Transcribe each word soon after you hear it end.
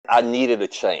I needed a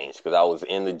change because I was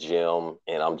in the gym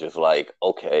and I'm just like,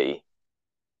 okay,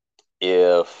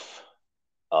 if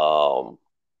um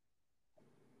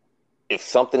if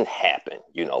something happened,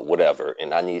 whatever,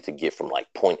 and I needed to get from like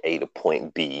point A to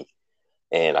point B,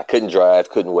 and I couldn't drive,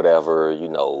 couldn't whatever,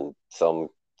 some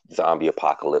zombie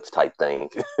apocalypse type thing,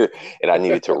 and I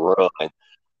needed to run.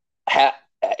 How,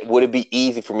 would it be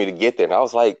easy for me to get there? And I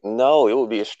was like, no, it would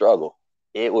be a struggle.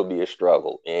 It would be a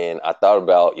struggle. And I thought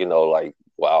about, like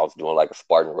while I was doing like a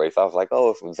Spartan race, I was like,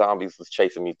 oh, if some zombies was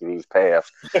chasing me through this path,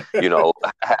 would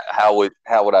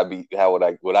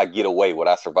I get away? Would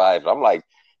I survive? And I'm like,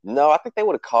 no, I think they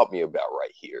would have caught me about right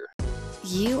here.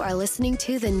 You are listening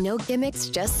to the No Gimmicks,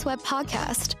 Just Sweat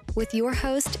podcast with your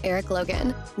host, Eric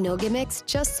Logan. No Gimmicks,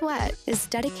 Just Sweat is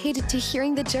dedicated to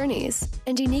hearing the journeys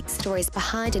and unique stories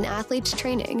behind an athlete's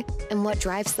training and what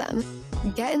drives them.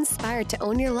 Get inspired to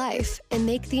own your life and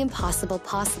make the impossible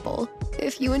possible.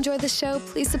 If you enjoy the show,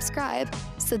 please subscribe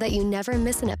so that you never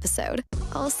miss an episode.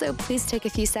 Also, please take a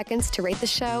few seconds to rate the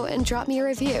show and drop me a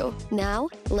review. Now,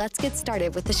 let's get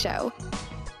started with the show.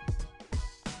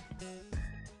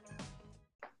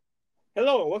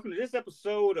 Hello, and welcome to this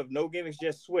episode of No Gimmicks,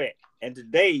 Just Sweat. And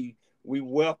today we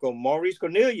welcome Maurice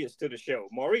Cornelius to the show.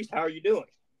 Maurice, how are you doing?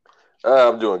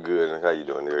 I'm doing good. How you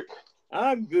doing, Eric?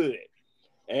 I'm good.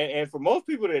 And for most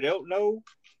people that don't know,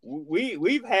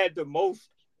 we've had the most,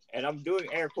 and I'm doing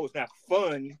air quotes now,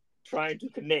 fun trying to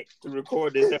connect to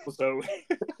record this episode.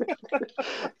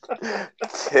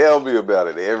 Tell me about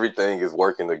it. Everything is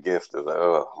working against us.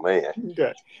 Oh, man.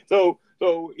 Okay. So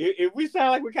if we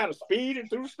sound like we're kind of speeding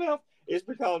through stuff, it's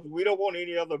because we don't want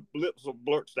any other blips or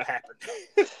blurts to happen.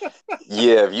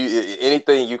 Yeah, if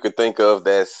anything you could think of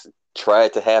that's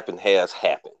tried to happen has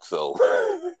happened. So,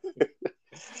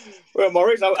 well,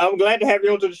 Maurice, I'm glad to have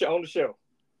you on the show.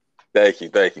 Thank you.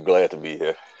 Glad to be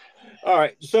here. All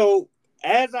right. So,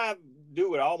 as I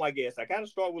do with all my guests, I kind of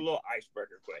start with a little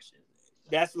icebreaker questions.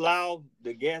 That's allow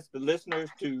the guests, the listeners,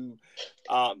 to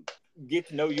get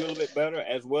to know you a little bit better,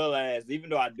 as well as, even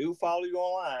though I do follow you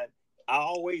online, I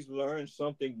always learn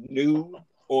something new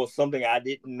or something I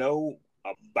didn't know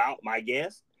about my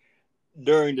guest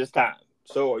during this time.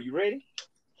 So, are you ready?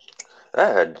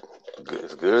 I'm do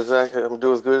as good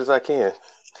as I can.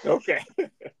 Okay.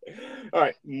 All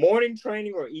right. Morning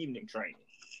training or evening training?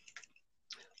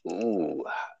 Ooh,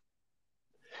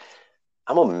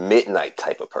 I'm a midnight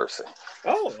type of person.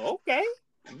 Oh, okay.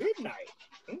 Midnight.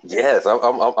 Okay. Yes,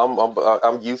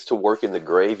 I'm used to working the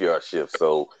graveyard shift,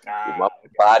 so my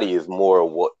body is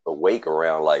more awake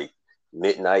around like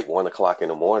midnight, 1:00 in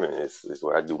the morning is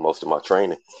where I do most of my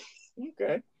training.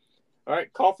 Okay. All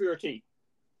right. Coffee or tea?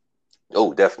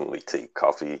 Oh, definitely tea.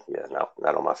 Coffee, yeah, not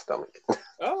on my stomach.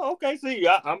 Oh, okay. See,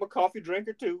 I'm a coffee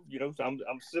drinker too. So I'm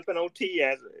sipping on tea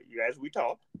as we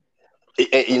talk.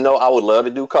 I would love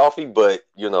to do coffee, but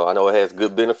I know it has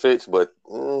good benefits, but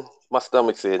my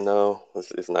stomach said no,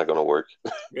 it's not going to work.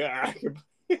 Yeah.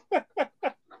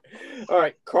 All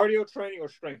right, cardio training or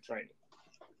strength training?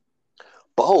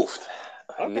 Both.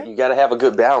 Okay. You got to have a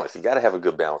good balance. You got to have a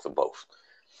good balance of both.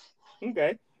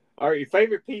 Okay. All right, your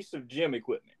favorite piece of gym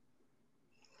equipment?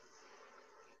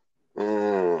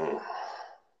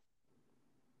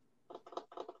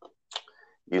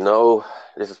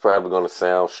 This is probably going to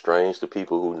sound strange to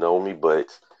people who know me, but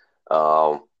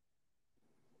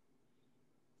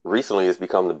recently it's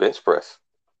become the bench press.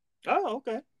 Oh,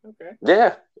 okay.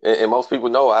 Yeah, and most people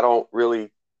know I don't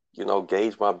really,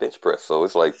 gauge my bench press. So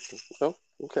it's like,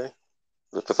 okay.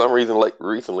 For some reason, like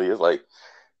recently, it's like,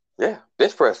 yeah,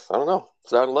 bench press. I don't know.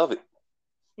 Starting to love it.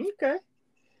 Okay.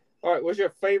 All right. What's your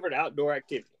favorite outdoor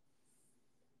activity?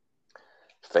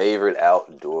 Favorite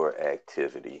outdoor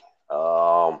activity?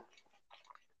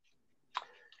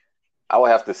 I would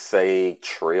have to say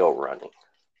trail running.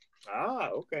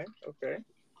 Okay.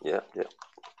 Yeah.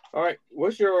 All right.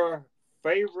 What's your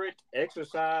favorite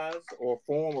exercise or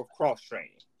form of cross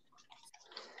training?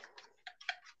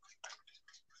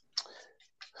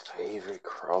 Favorite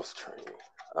cross training?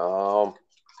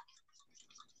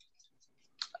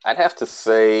 I'd have to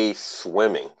say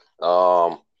swimming.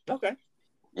 Okay.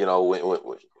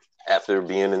 When after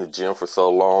being in the gym for so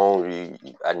long,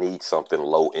 I need something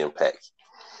low impact.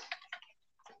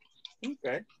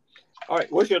 Okay. All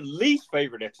right. What's your least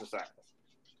favorite exercise?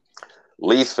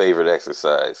 Least favorite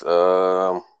exercise.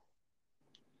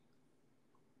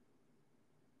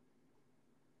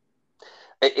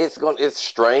 It's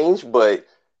strange, but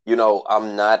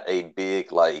I'm not a big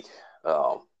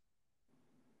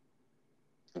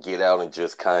get out and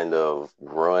just kind of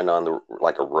run on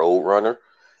like a road runner.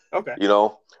 Okay.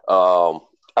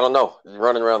 I don't know.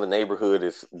 Running around the neighborhood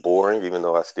is boring, even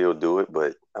though I still do it.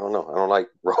 But I don't know. I don't like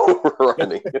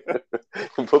running.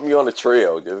 Put me on the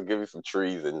trail. Just give me some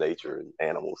trees and nature and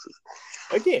animals.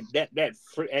 Again,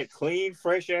 that clean,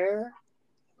 fresh air,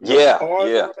 no Yeah,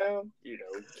 cars yeah, around.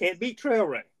 Can't beat trail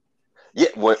running. yeah.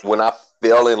 When I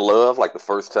fell in love, like the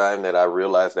first time that I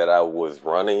realized that I was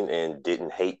running and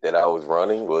didn't hate that I was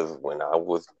running was when I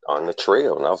was on the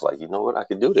trail, and I was like, you know what, I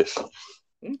could do this.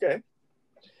 Okay.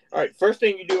 All right. First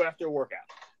thing you do after a workout.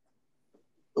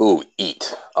 Ooh,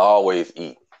 eat. Always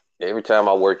eat. Every time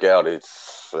I work out,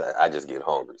 I just get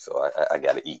hungry, so I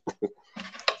gotta eat.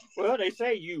 Well, they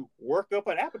say you work up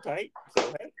an appetite.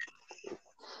 So hey.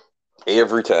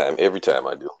 Every time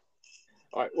I do.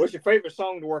 All right. What's your favorite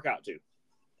song to work out to?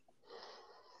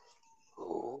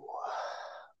 Ooh.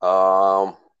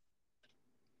 I'm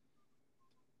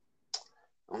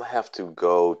gonna have to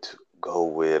go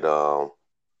with God,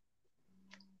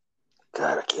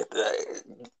 I can't.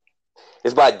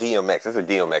 It's by DMX. It's a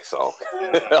DMX song,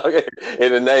 and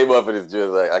the name of it is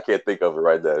just like I can't think of it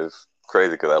right now. It's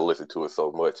crazy because I listen to it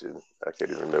so much and I can't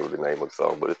even remember the name of the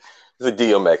song. But it's a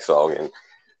DMX song, and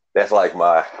that's like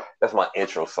that's my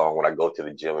intro song when I go to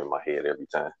the gym in my head every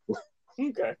time.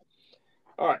 Okay.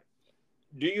 All right.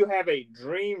 Do you have a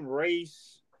dream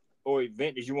race or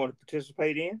event that you want to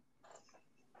participate in?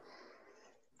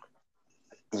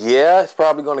 Yeah, it's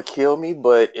probably gonna kill me,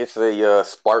 but it's a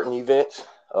Spartan event.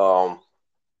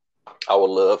 I would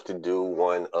love to do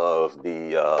one of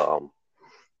the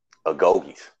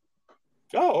Agogis.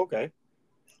 Oh, okay.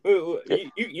 Well, Yeah.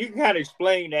 you can kind of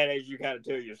explain that as you kind of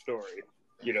tell your story.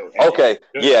 Okay,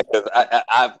 yeah, because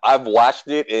I've watched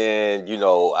it, and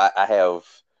I have,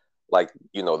 like,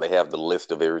 they have the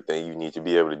list of everything you need to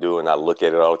be able to do, and I look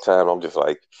at it all the time. I'm just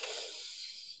like,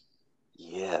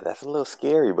 yeah, that's a little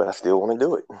scary, but I still want to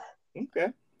do it.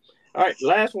 Okay. All right.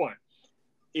 Last one.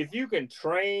 If you can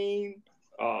train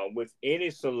with any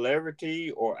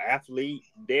celebrity or athlete,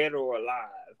 dead or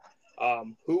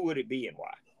alive, who would it be and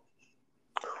why?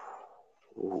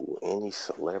 Ooh, any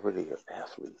celebrity or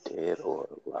athlete, dead or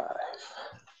alive?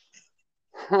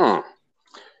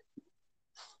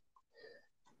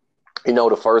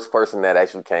 The first person that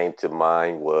actually came to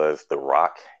mind was The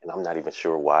Rock, and I'm not even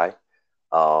sure why.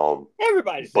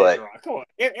 Everybody says But The Rock. Come on,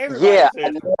 everybody yeah, I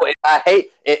says. know,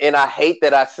 and I hate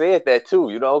that I said that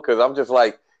too. Because I'm just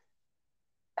like,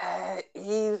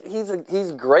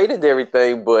 he's great at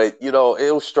everything, but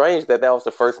it was strange that was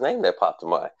the first name that popped to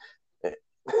mind.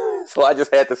 So I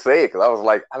just had to say it because I was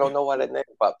like, I don't know why that name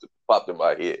popped in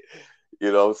my head.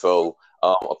 So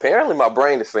apparently my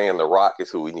brain is saying The Rock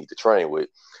is who we need to train with.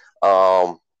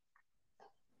 But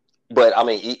I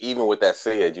mean, even with that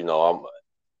said,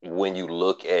 when you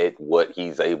look at what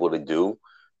he's able to do,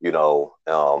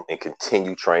 and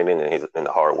continue training and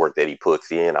the hard work that he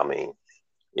puts in, I mean,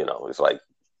 it's like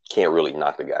can't really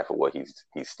knock the guy for what he's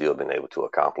still been able to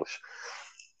accomplish.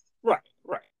 Right.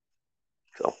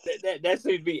 So that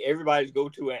seems to be everybody's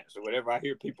go-to answer. Whenever I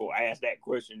hear people ask that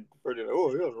question,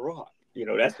 oh, yeah, The Rock.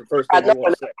 That's the first thing they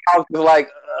want to say. I was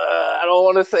like, I don't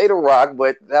want to say The Rock,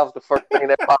 but that was the first thing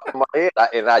that popped in my head,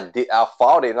 I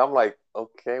fought it, and I'm like,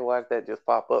 okay, why did that just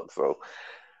pop up? So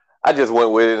I just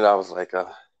went with it, and I was like,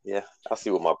 yeah, I'll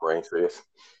see what my brain says.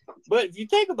 But if you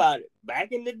think about it,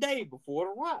 back in the day before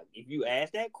The Rock, if you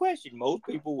ask that question, most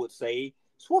people would say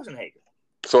Schwarzenegger.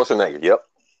 Schwarzenegger, yep.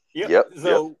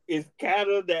 So it's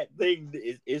kind of that thing.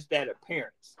 It's that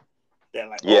appearance that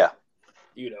like, yeah,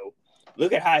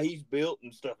 look at how he's built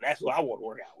and stuff. That's who I want to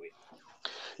work out with.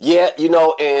 Yeah,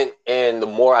 and the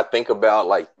more I think about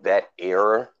like that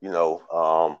era, the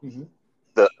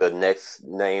next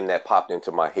name that popped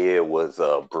into my head was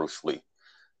Bruce Lee.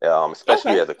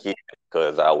 Especially as a kid,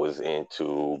 because I was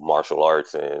into martial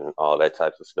arts and all that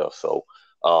type of stuff. So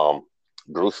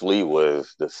Bruce Lee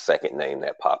was the second name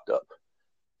that popped up.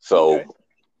 So,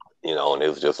 and it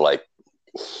was just like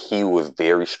he was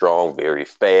very strong, very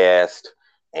fast,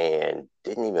 and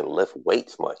didn't even lift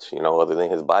weights much, other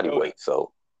than his body weight.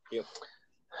 So,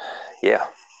 yeah.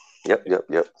 Yep.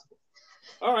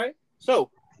 All right.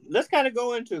 So let's kind of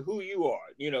go into who you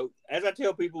are. As I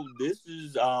tell people, this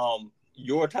is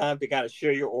your time to kind of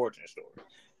share your origin story.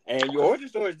 And your origin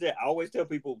story is that I always tell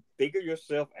people, think of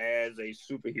yourself as a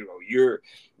superhero. You're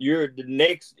the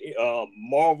next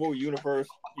Marvel Universe,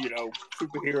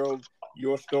 superhero.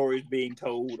 Your story is being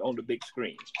told on the big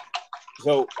screen.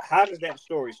 So how does that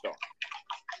story start?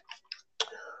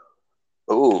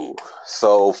 Ooh,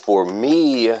 so for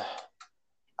me,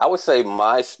 I would say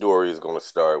my story is going to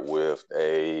start with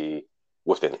an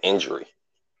injury.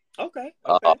 Okay.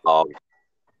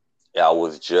 I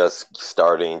was just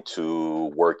starting to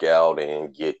work out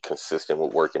and get consistent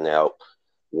with working out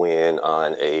when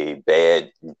on a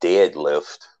bad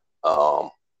deadlift,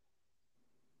 um,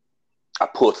 I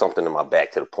pulled something in my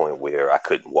back to the point where I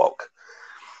couldn't walk.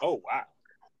 Oh, wow.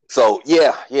 So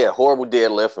yeah, horrible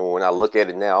deadlift. And when I look at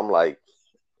it now, I'm like,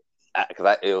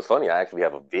 because it was funny. I actually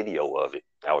have a video of it.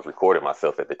 I was recording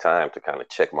myself at the time to kind of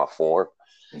check my form.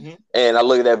 Mm-hmm. And I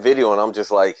look at that video and I'm just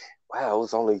like, wow, it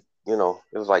was only,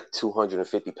 it was like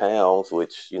 250 pounds,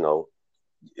 which,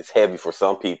 it's heavy for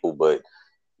some people. But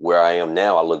where I am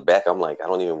now, I look back, I'm like, I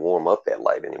don't even warm up that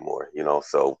light anymore,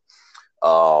 So,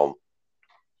 um,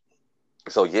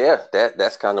 so yeah,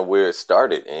 that's kind of where it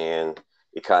started. And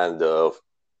it kind of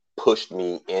pushed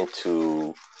me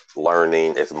into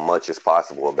learning as much as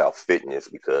possible about fitness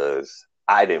because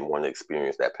I didn't want to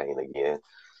experience that pain again.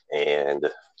 And,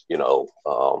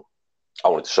 I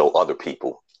wanted to show other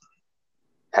people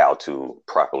how to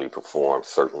properly perform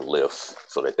certain lifts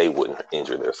so that they wouldn't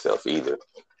injure themselves either,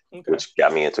 Okay. which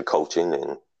got me into coaching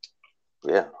and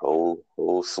whole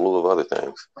slew of other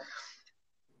things.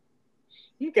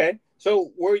 Okay.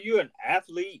 So were you an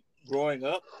athlete growing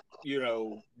up? Did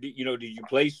you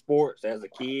play sports as a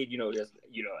kid? Just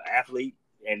athlete,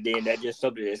 and then that just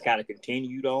something that's kind of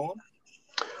continued on.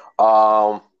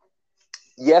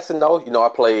 Yes and no.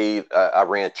 I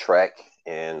ran track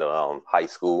in high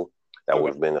school. That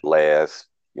would Okay. have been the last,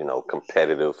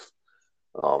 competitive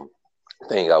um,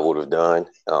 thing I would have done.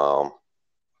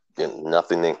 And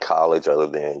nothing in college other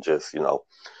than just,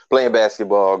 playing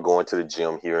basketball, going to the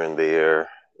gym here and there,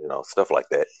 stuff like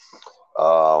that.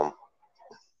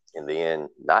 And then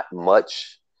not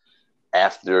much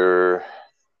after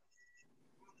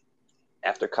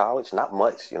college, not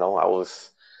much. I was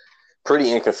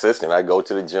pretty inconsistent. I go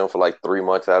to the gym for like 3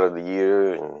 months out of the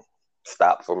year and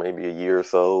stop for maybe a year or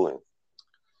so and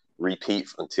repeat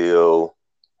until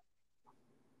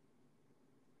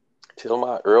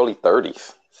my early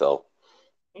 30s. So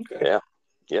Okay.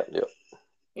 yeah, yep.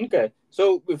 Okay.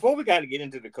 So before we kind of get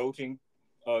into the coaching,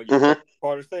 your Mm-hmm.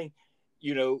 part of the thing,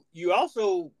 you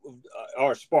also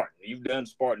are Spartan. You've done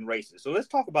Spartan races. So let's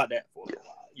talk about that for a little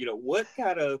while. What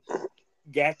kind of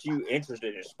got you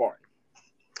interested in Spartan?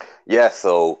 Yeah,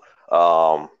 so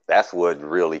that's what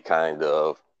really kind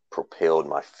of propelled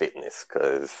my fitness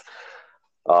because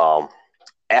um,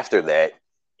 after that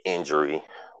injury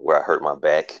where I hurt my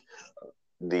back,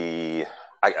 the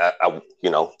I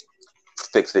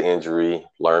fixed the injury,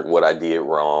 learned what I did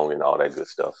wrong, and all that good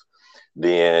stuff.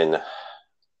 Then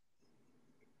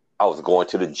I was going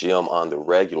to the gym on the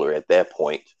regular at that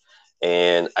point,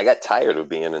 and I got tired of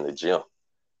being in the gym.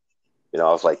 I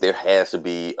was like, there has to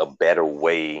be a better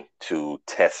way to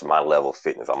test my level of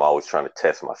fitness. I'm always trying to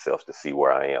test myself to see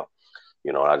where I am.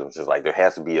 And I was just like, there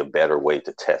has to be a better way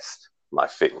to test my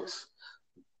fitness.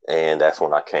 And that's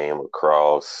when I came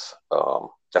across,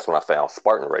 that's when I found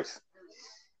Spartan Race.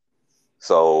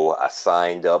 So I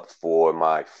signed up for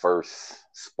my first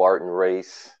Spartan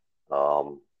race.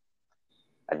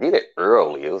 I did it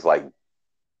early. It was like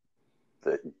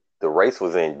the race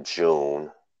was in June.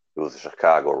 It was a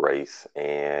Chicago race,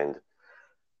 and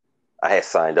I had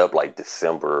signed up like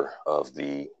December of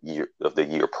the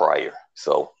year prior.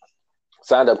 So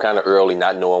signed up kind of early,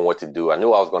 not knowing what to do. I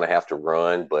knew I was going to have to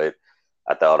run, but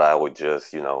I thought I would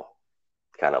just,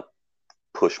 kind of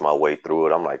push my way through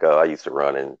it. I'm like, oh, I used to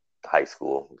run in high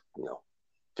school,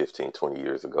 15, 20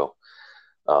 years ago.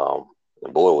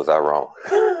 And boy, was I wrong.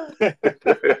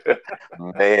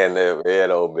 man,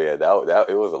 oh man, that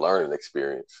it was a learning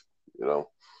experience, you know.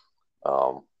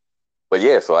 But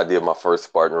yeah, so I did my first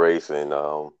Spartan race in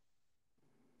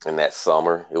that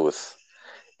summer. It was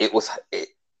it,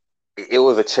 it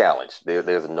was a challenge.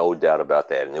 There's no doubt about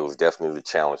that, and it was definitely the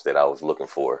challenge that I was looking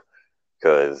for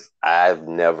because I've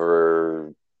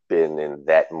never been in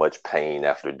that much pain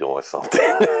after doing something.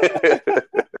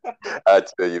 I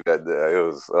tell you that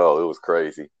it was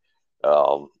crazy.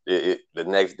 The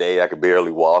next day I could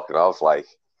barely walk, and I was like,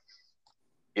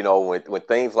 when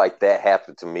things like that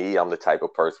happen to me, I'm the type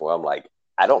of person where I'm like,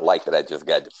 I don't like that I just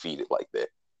got defeated like that.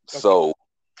 Okay. So,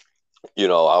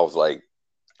 I was like,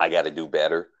 I got to do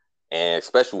better. And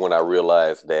especially when I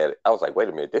realized that, I was like, wait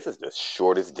a minute, this is the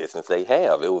shortest distance they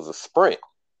have. It was a sprint.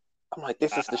 I'm like,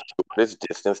 this is the shortest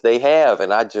distance they have.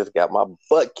 And I just got my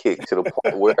butt kicked to the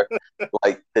point where,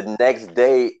 like, the next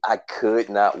day I could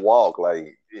not walk.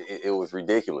 Like, it was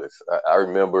ridiculous. I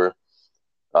remember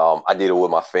I did it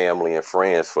with my family and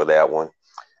friends for that one.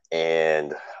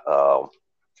 And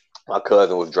my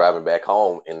cousin was driving back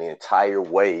home, and the entire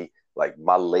way, like,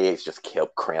 my legs just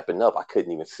kept cramping up. I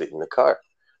couldn't even sit in the car.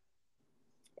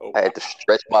 Oh, I had to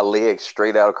stretch my legs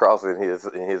straight out across in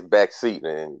his back seat,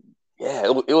 and yeah,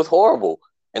 it was horrible.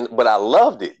 But I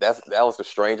loved it. That was the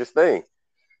strangest thing.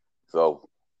 So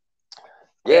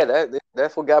yeah,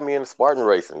 that's what got me into Spartan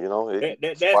racing.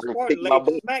 that Spartan Spartan kicked my laid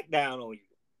the butt. smack down on you.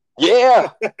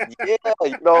 Yeah, yeah,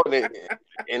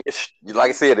 and it's like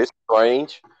I said, it's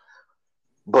strange,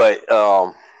 but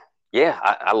yeah,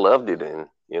 I loved it, and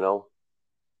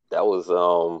that was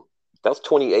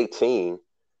 2018,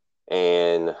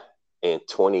 and in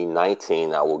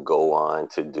 2019 I will go on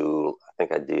to do. I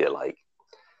think I did like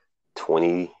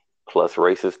 20 plus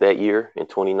races that year in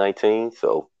 2019.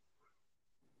 So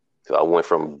I went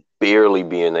from barely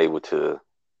being able to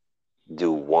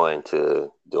do one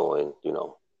to doing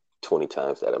 20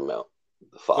 times that amount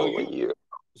the So following year.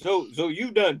 so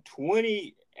you've done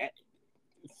 20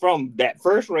 from that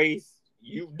first race.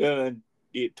 You've did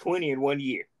 20 in 1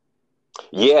 year.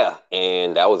 Yeah,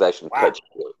 and that was actually Wow. cut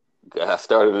short. I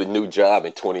started a new job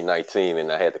in 2019,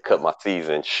 and I had to cut my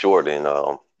season short in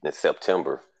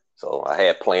September. So I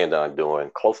had planned on doing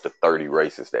close to 30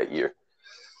 races that year.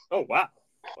 Oh wow.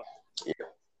 Yeah.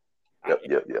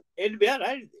 Yep. And to be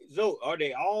honest, so are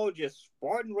they all just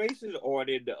Spartan races, or are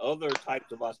they the other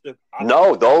types of stuff?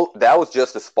 No, though that was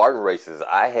just the Spartan races.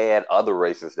 I had other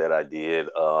races that I did.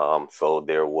 So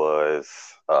there was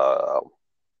what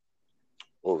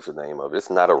was the name of it? It's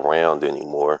not around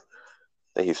anymore.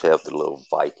 They used to have the little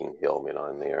Viking helmet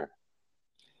on there.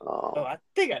 Oh, I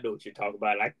think I know what you're talking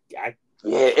about.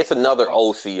 Yeah, it's another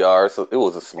OCR, so it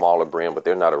was a smaller brand, but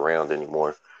they're not around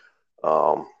anymore.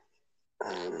 So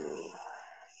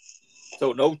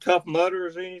no Tough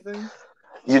Mudders or anything?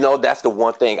 That's the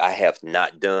one thing I have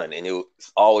not done, and it was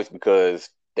always because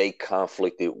they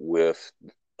conflicted with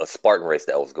a Spartan race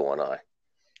that was going on.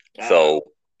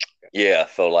 So yeah,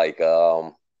 so like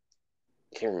can't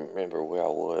remember where I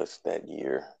was that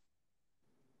year.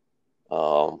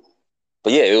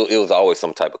 But yeah, it was always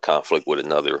some type of conflict with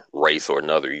another race or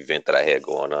another event that I had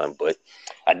going on. But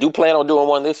I do plan on doing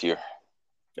one this year.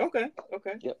 Okay.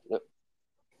 Yep.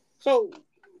 So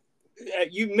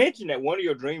you mentioned that one of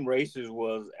your dream races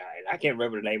was, I can't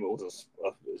remember the name. It was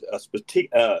a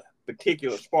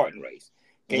particular Spartan race.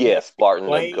 Spartan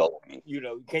the Gogi.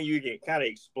 Can you kind of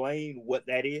explain what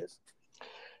that is?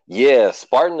 Yeah,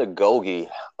 Spartan the Gogi.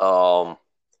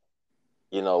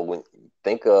 When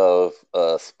think of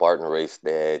a Spartan race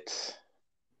that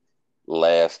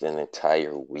lasts an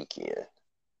entire weekend,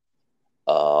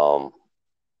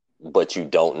 but you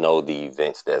don't know the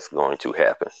events that's going to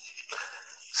happen.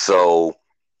 So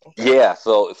yeah,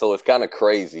 so it's kind of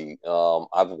crazy.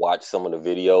 I've watched some of the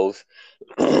videos,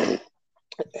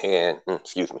 and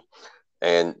excuse me,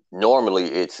 and normally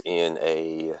it's in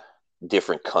a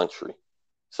different country.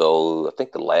 So I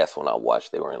think the last one I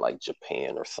watched, they were in like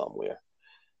Japan or somewhere,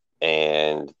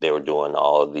 and they were doing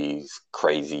all of these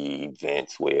crazy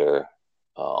events where,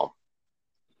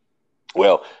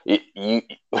 well, you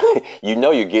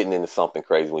you're getting into something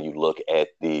crazy when you look at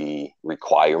the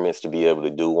requirements to be able to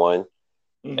do one,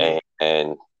 and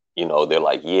they're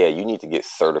like, yeah, you need to get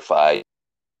certified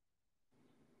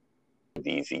for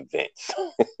these events.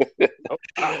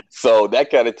 So that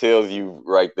kind of tells you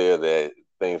right there that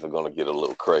things are going to get a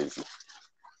little crazy.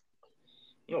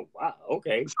 Oh wow!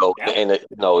 Okay. So and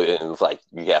it's like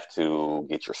you have to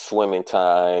get your swimming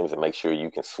times and make sure you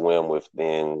can swim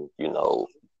within a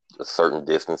certain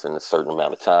distance in a certain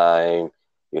amount of time.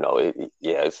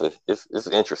 It's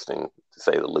interesting to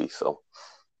say the least. So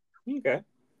okay.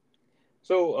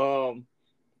 So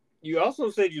you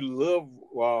also said you love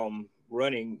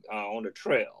running on the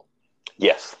trail.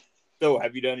 Yes. So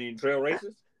have you done any trail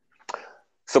races?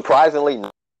 Surprisingly,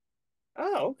 no.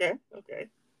 Oh, okay.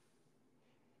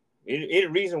 Any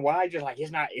reason why? Just like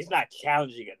it's not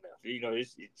challenging enough.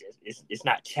 It's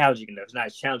not challenging enough. It's not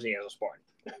as challenging as a Spartan.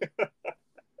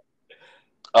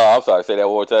 Oh, I'm sorry. Say that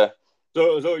one more time.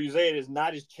 So you saying it's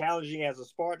not as challenging as a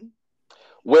Spartan?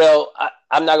 Well,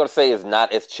 I'm not gonna say it's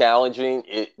not as challenging,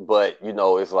 but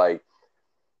it's like,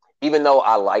 even though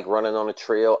I like running on the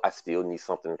trail, I still need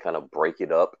something to kind of break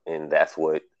it up, and that's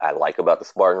what I like about the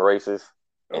Spartan races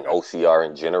and OCR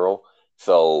in general.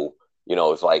 So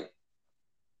it's like,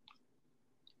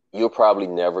 you'll probably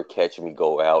never catch me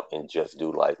go out and just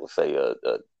do, like, let's say a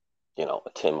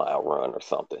 10-mile run or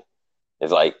something.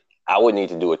 It's like I would need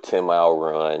to do a 10-mile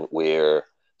run where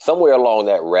somewhere along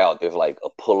that route there's like a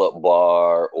pull-up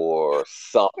bar or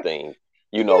something.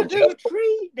 There are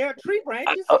tree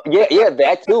branches. Yeah,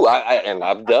 that too. And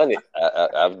I've done it.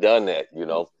 I've done that.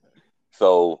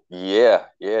 So yeah.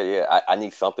 I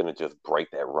need something to just break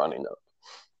that running up.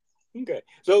 Okay,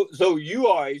 so you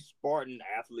are a Spartan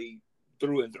athlete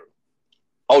through and through.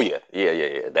 Oh yeah.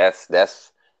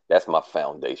 That's my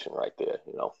foundation right there.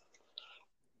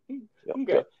 Yep,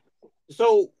 Okay. yep.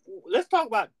 So let's talk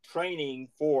about training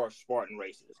for Spartan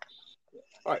races.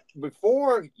 All right.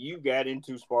 Before you got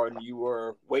into Spartan, you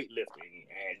were weightlifting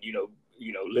and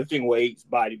lifting weights,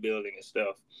 bodybuilding, and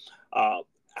stuff. Uh,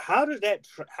 how does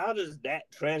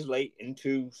that translate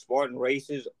into Spartan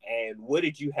races? And what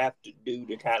did you have to do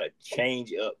to kind of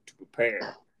change up to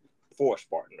prepare for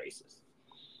Spartan races?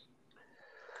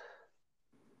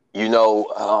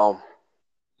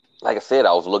 Like I said,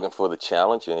 I was looking for the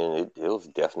challenge, and it was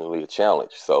definitely a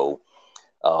challenge. So,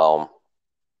 um,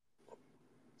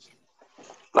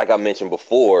 like I mentioned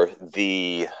before,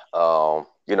 I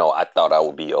thought I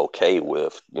would be okay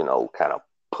with, kind of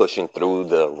pushing through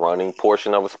the running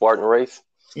portion of a Spartan race.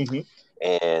 Mm-hmm.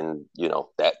 And,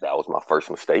 that was my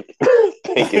first mistake,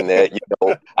 thinking that,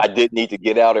 I didn't need to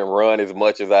get out and run as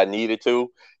much as I needed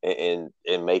to and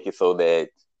make it so that,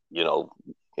 you know,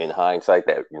 in hindsight,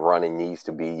 that running needs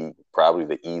to be probably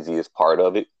the easiest part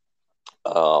of it,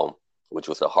 which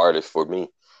was the hardest for me,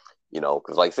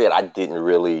 because like I said, I didn't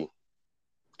really,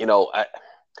 you know, I,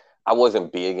 I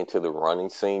wasn't big into the running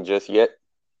scene just yet.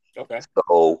 Okay.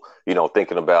 So,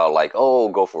 thinking about like, oh,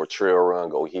 go for a trail run,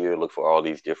 go here, look for all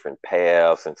these different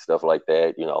paths and stuff like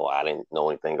that. I didn't know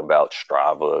anything about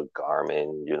Strava,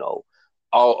 Garmin,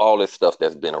 all this stuff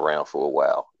that's been around for a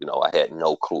while. I had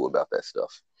no clue about that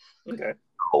stuff. Okay.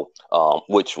 So,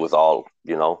 which was all,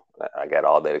 I got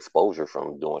all that exposure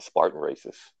from doing Spartan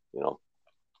races, you know.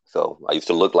 So I used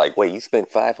to look like, wait, you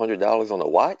spent $500 on a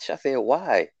watch? I said,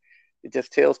 why? It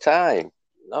just tells time.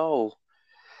 No.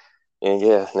 And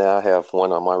yeah, now I have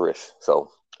one on my wrist.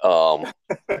 So, um,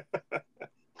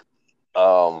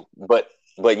 but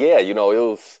yeah, it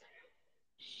was,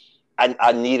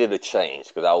 I needed a change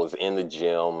because I was in the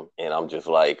gym and I'm just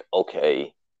like,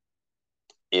 okay,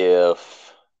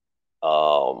 if,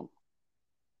 um,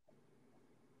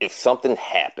 if something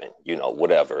happened,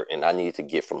 whatever, and I needed to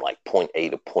get from like point A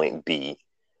to point B,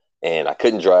 and I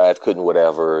couldn't drive, couldn't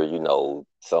whatever,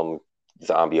 some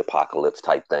zombie apocalypse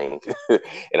type thing,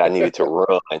 and I needed to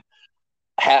run.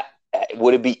 How,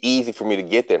 would it be easy for me to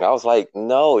get there? And I was like,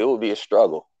 no, it would be a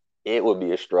struggle. It would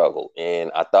be a struggle.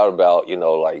 And I thought about,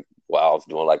 like while I was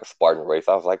doing like a Spartan race,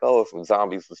 I was like, oh, if some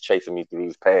zombies was chasing me through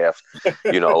these paths,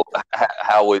 would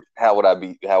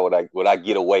I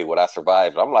get away? Would I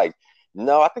survive? And I'm like,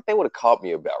 no, I think they would have caught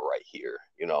me about right here,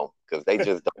 because they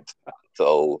just don't stop.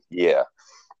 So yeah.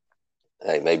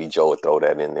 Hey, maybe Joe would throw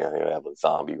that in there. He'll have a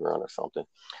zombie run or something.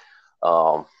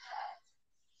 Um,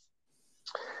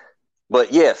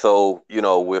 but yeah, so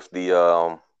with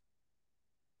the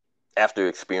after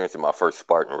experiencing my first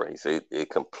Spartan race, it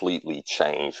completely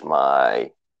changed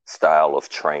my style of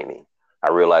training.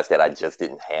 I realized that I just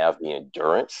didn't have the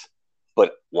endurance,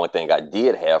 but one thing I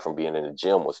did have from being in the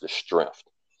gym was the strength.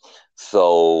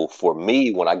 So for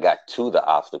me, when I got to the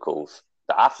obstacles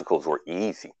were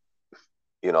easy.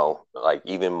 Like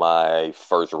even my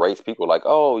first race, people were like,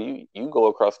 "Oh, you go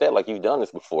across that like you've done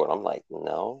this before," and I'm like,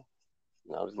 "No,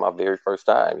 no, this is my very first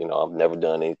time. I've never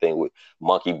done anything with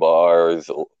monkey bars,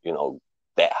 or,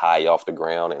 that high off the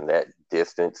ground and that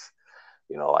distance.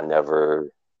 I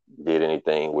never did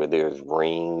anything where there's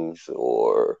rings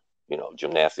or,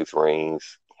 gymnastics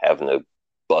rings, having a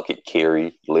bucket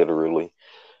carry, literally.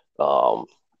 Um,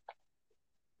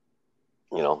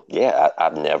 yeah, I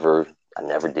never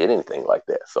did anything like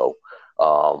that. So,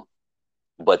 um,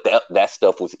 but that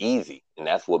stuff was easy. And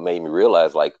that's what made me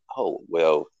realize like, oh,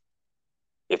 well,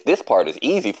 if this part is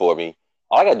easy for me,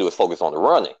 all I gotta do is focus on the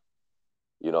running,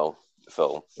 you know.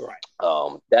 So Right.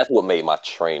 that's what made my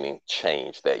training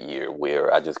change that year,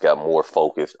 where I just got more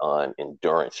focused on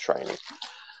endurance training.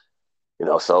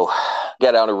 So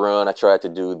got out and run. I tried to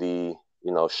do the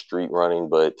street running,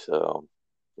 but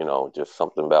just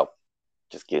something about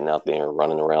just getting out there and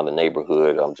running around the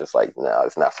neighborhood. I'm just like, no, nah,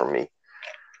 it's not for me.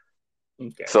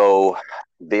 Okay. So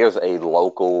there's a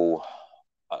local,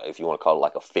 if you want to call it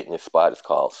like a fitness spot, it's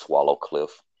called Swallow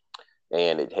Cliff,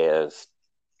 and it has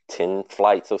 10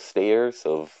 flights of stairs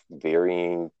of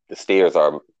varying. The stairs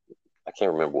are, I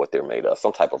can't remember what they're made of,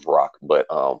 some type of rock, but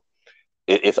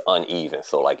it's uneven.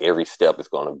 So like every step is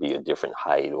going to be a different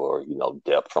height or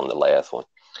depth from the last one.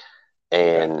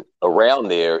 And Okay. around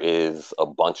there is a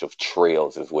bunch of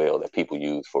trails as well that people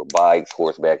use for bikes,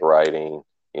 horseback riding,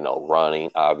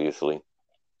 running, obviously.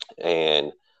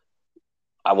 And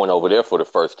I went over there for the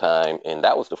first time, and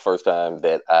that was the first time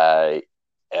that I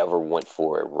ever went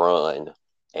for a run,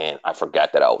 and I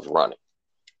forgot that I was running.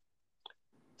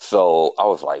 So I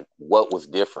was like, what was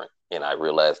different? and I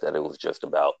realized that it was just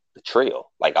about the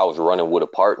trail. Like I was running with a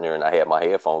partner and I had my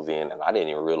headphones in and I didn't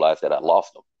even realize that I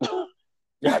lost them.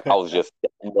 Like I was just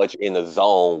that much in the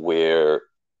zone where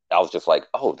I was just like,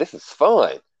 oh, this is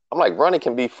fun. I'm like, running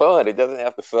can be fun. It doesn't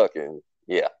have to suck. And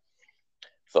yeah.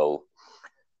 So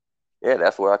yeah,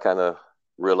 that's where I kind of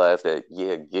realized that,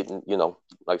 yeah, getting,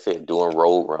 like I said, doing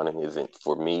road running isn't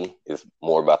for me. It's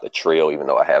more about the trail, even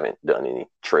though I haven't done any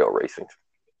trail racing.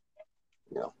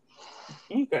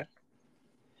 Okay.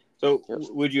 So Yep.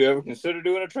 would you ever consider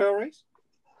doing a trail race?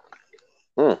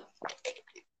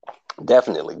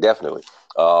 Definitely.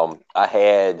 I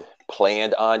had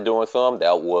planned on doing some.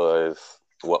 That was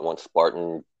when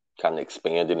Spartan kind of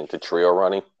expanded into trail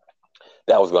running.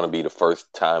 That was going to be the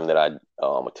first time that I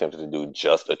attempted to do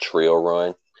just a trail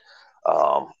run.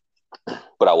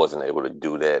 But I wasn't able to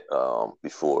do that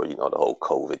before, the whole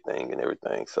COVID thing and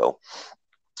everything. So,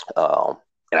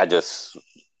 and I just,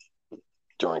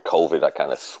 during COVID, I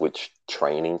kind of switched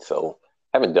training. So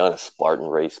I haven't done a Spartan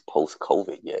race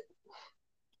post-COVID yet.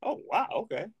 Oh, wow.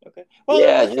 Okay.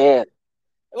 Yeah.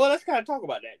 Well, let's kind of talk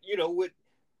about that.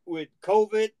 With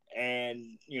COVID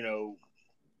and,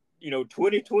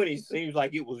 2020 seems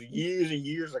like it was years and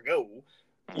years ago.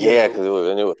 Yeah, because it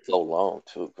was so long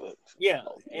too. But, yeah,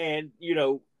 and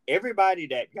everybody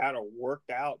that kind of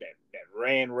worked out, that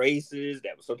ran races,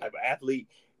 that was some type of athlete,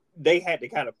 they had to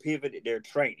kind of pivot their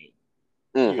training.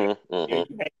 You had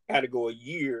to kind of go a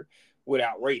year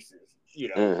without races,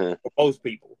 for most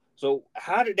people. So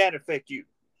how did that affect you?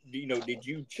 Did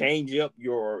you change up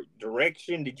your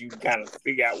direction? Did you kind of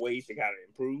figure out ways to kind of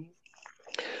improve?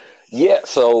 Yeah,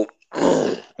 so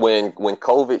when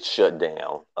COVID shut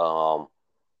down,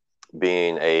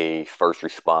 being a first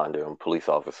responder and police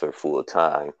officer full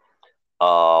time,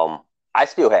 I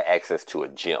still had access to a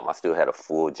gym. I still had a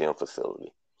full gym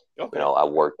facility. Okay. I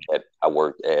worked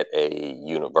at a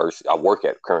university.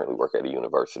 Currently work at a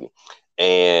university,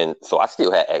 and so I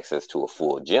still had access to a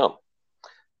full gym.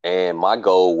 And my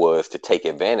goal was to take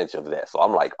advantage of that. So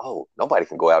I'm like, oh, nobody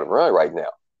can go out and run right now.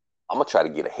 I'm gonna try to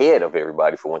get ahead of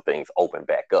everybody for when things open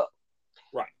back up.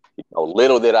 Right.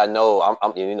 Little did I know, and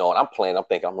I'm planning. I'm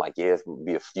thinking, I'm like, yeah, it's gonna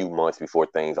be a few months before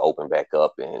things open back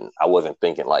up, and I wasn't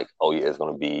thinking like, oh yeah, it's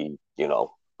gonna be,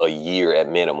 a year at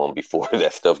minimum before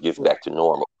that stuff gets back to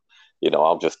normal.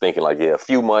 I'm just thinking like, yeah, a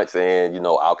few months, and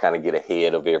I'll kind of get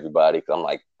ahead of everybody. Cause I'm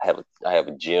like, I have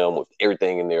a gym with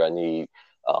everything in there I need.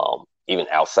 Even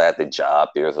outside the job,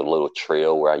 there's a little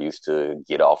trail where I used to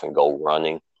get off and go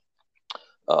running,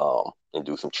 and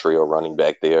do some trail running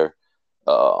back there.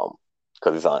 Because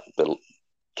it's on the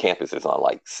campus is on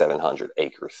like 700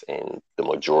 acres, and the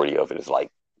majority of it is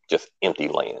like just empty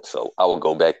land. So I would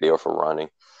go back there for running.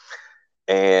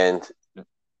 And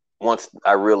once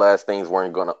I realized things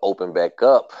weren't going to open back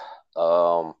up,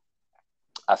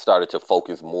 I started to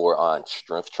focus more on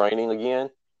strength training again.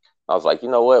 I was like, you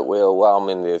know what? Well, while I'm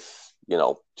in this,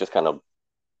 just kind of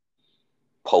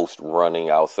post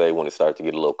running, I'll say, when it started to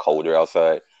get a little colder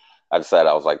outside, I decided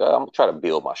I was like, oh, I'm gonna try to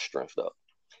build my strength up.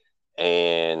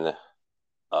 And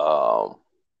trying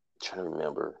to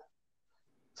remember,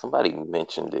 somebody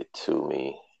mentioned it to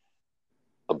me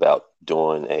about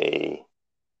doing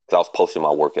because I was posting my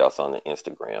workouts on the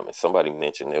Instagram, and somebody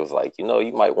mentioned, it was like, you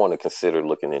might want to consider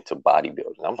looking into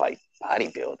bodybuilding. I'm like,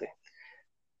 bodybuilding?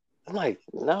 I'm like,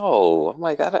 no. I'm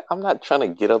like, I'm not trying to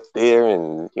get up there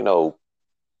and,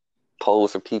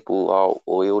 pose for people all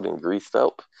oiled and greased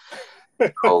up.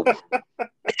 So,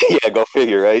 yeah, go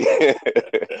figure, right?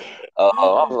 I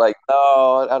was like,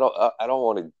 no, I don't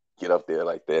want to get up there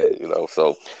like that,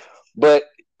 So, but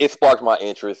it sparked my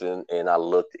interest, and I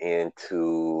looked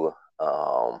into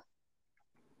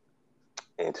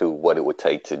what it would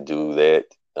take to do that.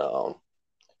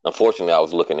 Unfortunately, I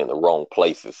was looking in the wrong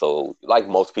places. So, like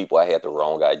most people, I had the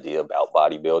wrong idea about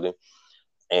bodybuilding.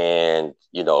 And,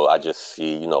 I just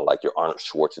see, like your Arnold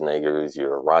Schwarzeneggers,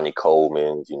 your Ronnie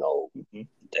Colemans,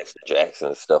 Dexter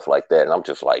Jackson, stuff like that. And I'm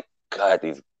just like, God,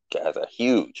 these guys are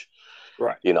huge.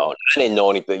 Right. I didn't know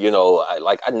anything,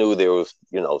 I knew there was,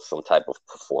 some type of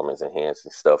performance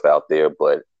enhancing stuff out there,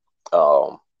 but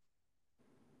I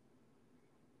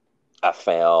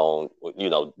found,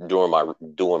 doing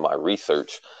my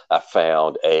research, I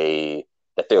found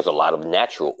that there's a lot of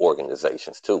natural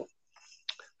organizations too.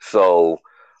 So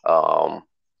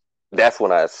that's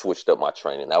when I switched up my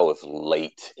training. That was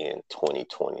late in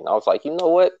 2020. And I was like, you know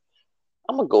what?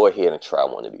 I'm gonna go ahead and try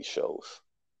one of these shows.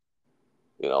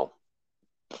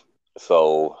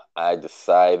 So I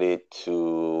decided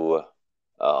to,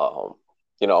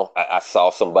 I saw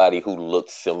somebody who looked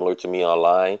similar to me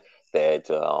online that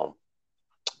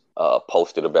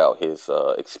posted about his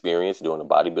experience doing a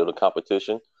bodybuilding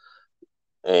competition.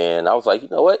 And I was like, you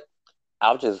know what?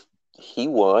 He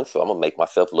won, so I'm gonna make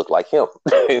myself look like him.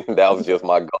 And that was just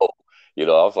my goal. I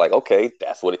was like, okay,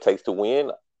 that's what it takes to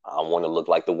win. I want to look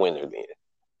like the winner then.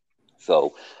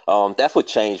 So that's what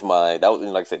changed that was,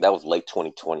 like I said, that was late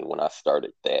 2020 when I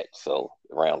started that. So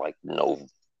around like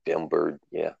November,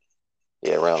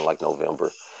 around like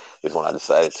November is when I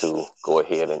decided to go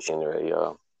ahead and enter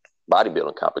a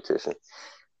bodybuilding competition.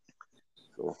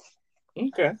 So,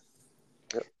 okay.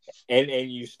 yep. And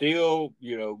you still,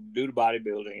 do the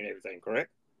bodybuilding and everything, correct?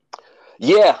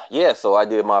 Yeah. So I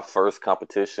did my first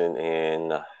competition in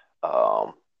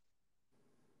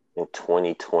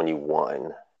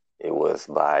 2021. It was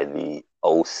by the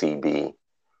OCB,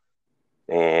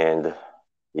 and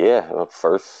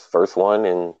first one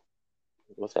in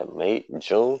what's that,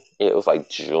 June? Yeah, it was like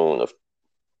June of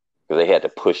because they had to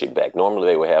push it back. Normally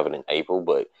they would have it in April,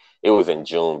 but it was in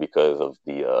June because of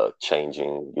the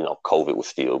changing. COVID was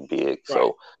still big,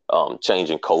 Right. So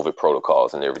changing COVID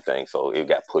protocols and everything. So it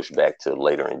got pushed back to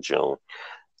later in June,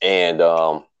 and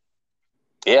that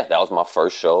was my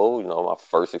first show. My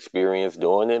first experience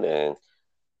doing it, and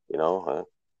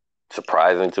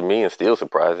surprising to me and still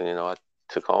surprising. I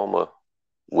took home a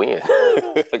win.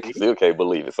 I still can't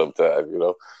believe it sometimes.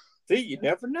 See, you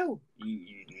never know.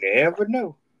 You never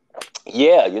know.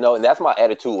 Yeah, and that's my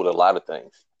attitude with a lot of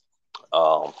things.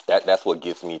 That's what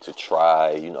gets me to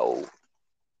try.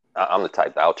 I'm the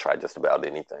type that I'll try just about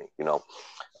anything.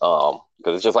 Because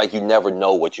it's just like you never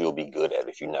know what you'll be good at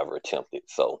if you never attempt it.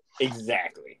 So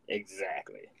exactly.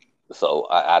 So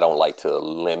I don't like to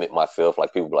limit myself.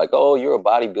 Like people be like, "Oh, you're a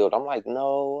bodybuilder." I'm like,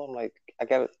 no. I'm like,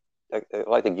 I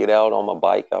like to get out on my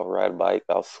bike. I'll ride a bike.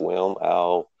 I'll swim.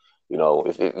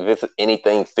 If it's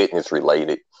anything fitness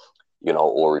related,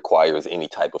 or requires any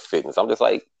type of fitness, I'm just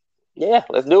like, yeah,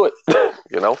 let's do it.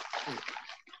 All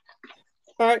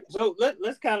right. So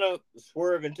let's kind of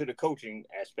swerve into the coaching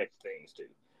aspect of things too.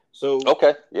 So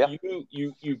okay, yeah.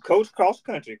 You coach cross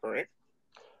country, correct?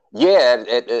 Yeah,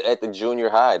 at the junior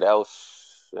high. That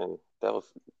was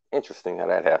interesting how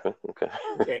that happened.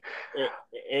 Okay.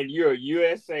 And you're a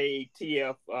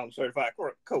USATF certified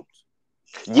coach.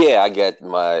 Yeah, I got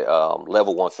my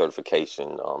level 1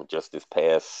 certification just this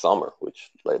past summer,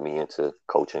 which led me into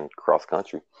coaching cross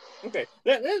country. Okay,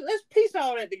 let's piece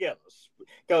all that together,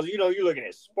 because you're looking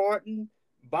at Spartan,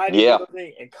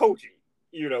 bodybuilding, and coaching.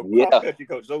 Cross country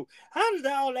coach. So how does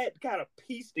all that kind of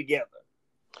piece together?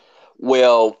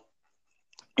 Well,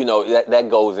 that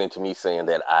goes into me saying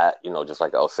that I, just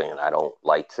like I was saying, I don't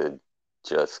like to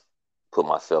just put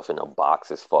myself in a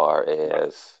box as far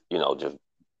as, just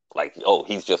like, oh,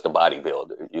 he's just a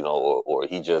bodybuilder, or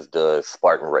he just does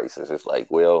Spartan races. It's like,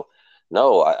 well,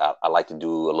 no, I like to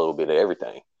do a little bit of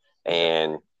everything.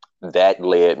 And that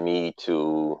led me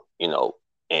to,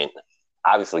 and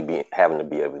obviously having to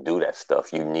be able to do that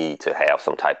stuff, you need to have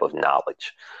some type of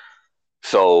knowledge.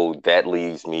 So that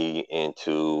leads me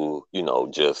into,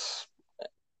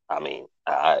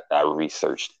 I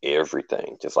researched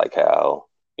everything, just like how,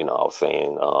 I was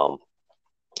saying,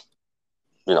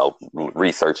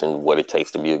 researching what it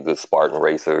takes to be a good Spartan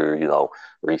racer,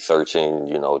 researching,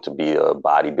 to be a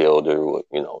bodybuilder,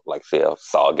 like say I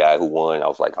saw a guy who won, I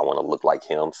was like, I want to look like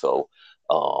him. So,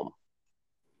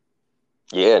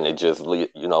 and it just, I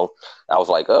was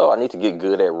like, oh, I need to get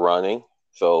good at running.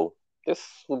 So this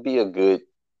would be a good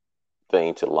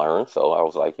thing to learn. So I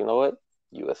was like, you know what?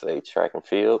 USA track and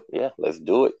field. Yeah, let's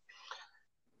do it.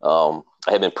 I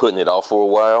had been putting it off for a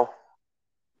while,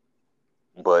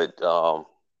 but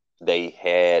they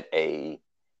had a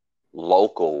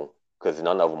local, because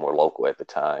none of them were local at the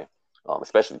time,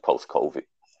 especially post-COVID.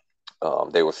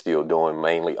 They were still doing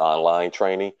mainly online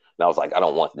training. And I was like, I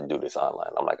don't want to do this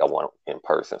online. I'm like, I want it in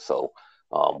person. So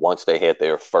once they had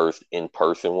their first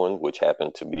in-person one, which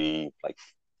happened to be like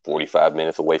 45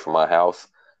 minutes away from my house,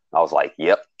 I was like,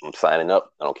 yep, I'm signing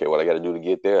up. I don't care what I got to do to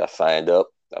get there. I signed up.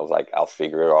 I was like, I'll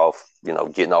figure it off,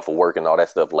 getting off of work and all that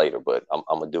stuff later, but I'm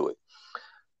going to do it.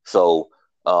 So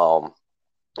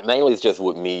mainly it's just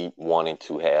with me wanting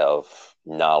to have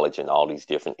knowledge in all these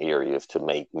different areas to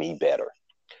make me better.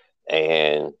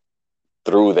 And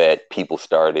through that, people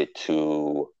started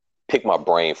to pick my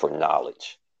brain for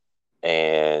knowledge.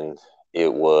 And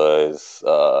it was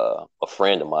a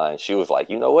friend of mine. She was like,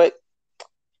 you know what?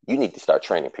 You need to start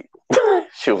training people.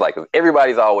 She was like,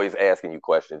 everybody's always asking you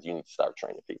questions. You need to start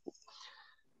training people.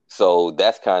 So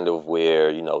that's kind of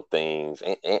where, things,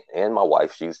 and my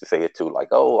wife, she used to say it too, like,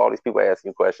 oh, all these people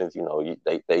asking questions,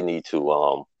 they need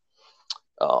to,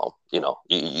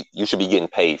 you should be getting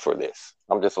paid for this.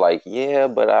 I'm just like, yeah,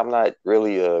 but I'm not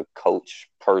really a coach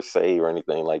per se or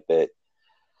anything like that.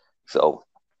 So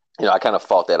I kind of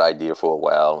fought that idea for a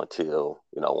while until,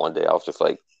 one day I was just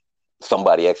like,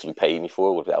 somebody actually paid me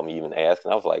for it without me even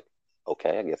asking. I was like,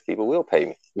 okay, I guess people will pay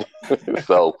me.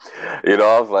 So,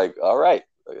 I was like, all right.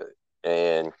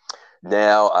 And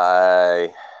now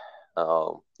I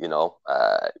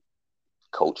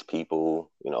coach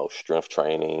people, strength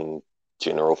training,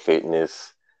 general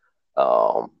fitness,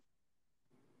 um,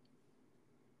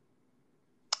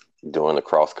 doing the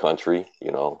cross country,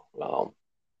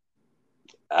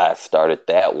 I started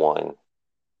that one.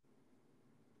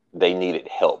 They needed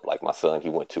help. Like my son, he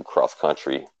went to cross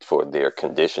country for their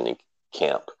conditioning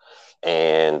camp,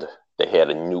 and they had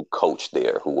a new coach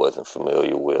there who wasn't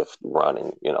familiar with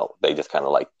running. They just kind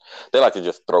of they like to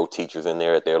just throw teachers in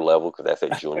there at their level because that's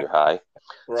at junior high.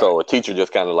 Right. So a teacher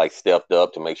just kind of like stepped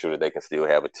up to make sure that they can still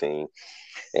have a team.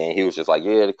 And he was just like,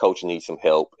 yeah, the coach needs some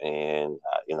help. And,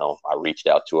 I reached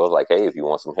out to her. I was like, hey, if you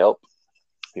want some help,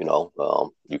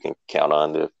 you can count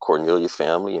on the Cornelius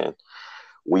family. And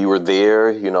we were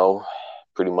there,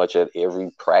 pretty much at every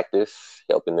practice,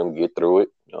 helping them get through it.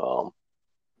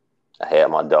 I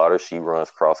had my daughter, she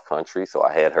runs cross country. So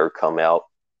I had her come out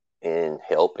and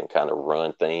help and kind of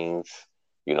run things,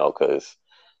 because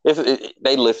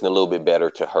they listen a little bit better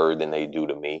to her than they do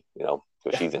to me,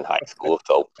 because she's in high school.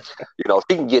 So,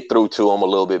 she can get through to them a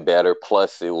little bit better.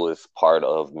 Plus, it was part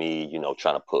of me,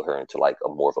 trying to put her into like a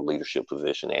more of a leadership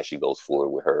position as she goes forward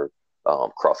with her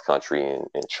cross country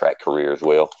and track career as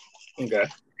well. Okay.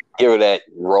 Give her that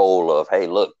role of, hey,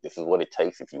 look, this is what it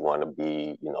takes if you want to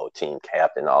be, team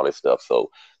captain, all this stuff.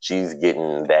 So she's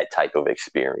getting that type of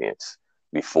experience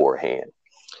beforehand.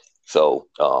 So,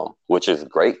 which is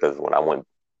great because when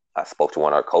I spoke to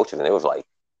one of our coaches and it was like,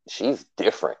 she's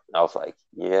different. And I was like,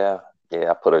 yeah,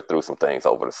 I put her through some things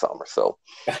over the summer. So,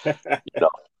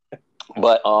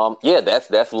 but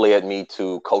that's led me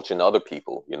to coaching other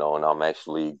people, and I'm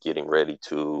actually getting ready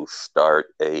to start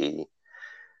a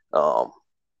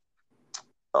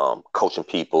coaching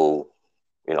people,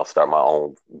 start my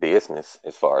own business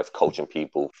as far as coaching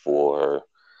people for,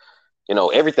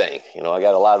 everything. I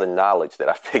got a lot of knowledge that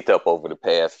I've picked up over the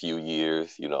past few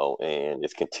years, and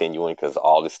it's continuing because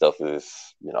all this stuff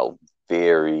is,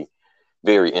 very,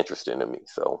 very interesting to me.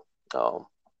 So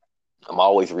I'm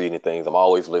always reading things. I'm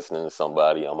always listening to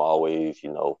somebody. I'm always,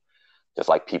 just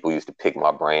like people used to pick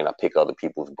my brain, I pick other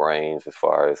people's brains as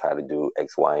far as how to do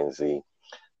X, Y, and Z.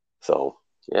 So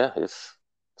yeah, it's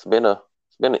been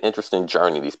an interesting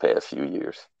journey these past few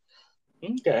years.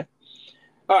 Okay.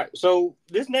 All right. So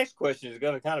this next question is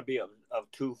going to kind of be a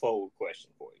twofold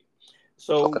question for you.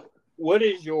 So okay. What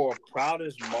is your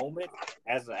proudest moment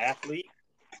as an athlete?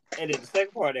 And then the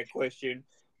second part of that question,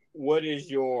 what is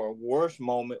your worst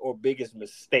moment or biggest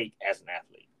mistake as an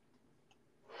athlete?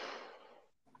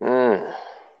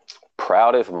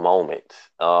 Proudest moment.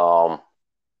 I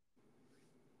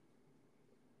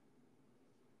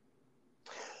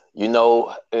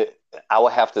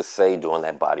would have to say during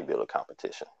that bodybuilder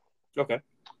competition. Okay.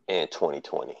 In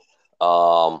 2020.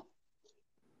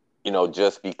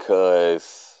 Just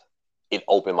because it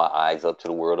opened my eyes up to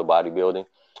the world of bodybuilding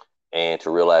and to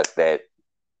realize that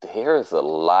there is a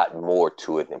lot more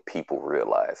to it than people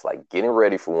realize. Like getting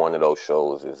ready for one of those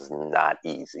shows is not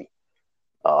easy.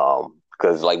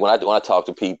 Because like when I talk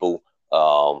to people,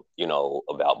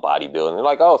 about bodybuilding, they're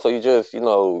like, oh, so you just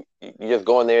go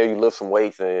in there, you lift some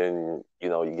weights and,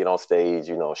 you get on stage,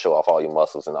 show off all your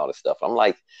muscles and all this stuff. I'm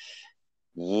like,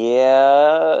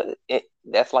 yeah,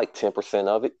 that's like 10%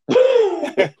 of it.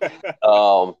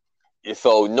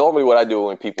 So normally what I do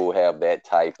when people have that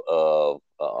type of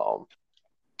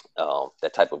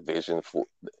vision for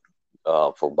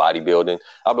bodybuilding,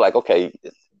 I'll be like, okay,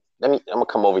 I'm gonna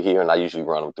come over here, and I usually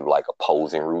run them through like a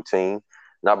posing routine,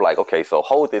 and I'll be like, okay, so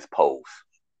hold this pose,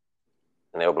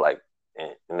 and they'll be like,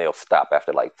 and they'll stop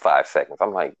after like 5 seconds.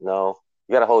 I'm like, no,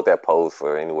 you gotta hold that pose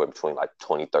for anywhere between like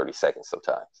 20-30 seconds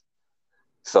sometimes.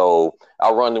 So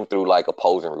I'll run them through like a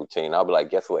posing routine. I'll be like,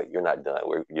 guess what? You're not done.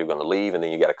 You're going to leave, and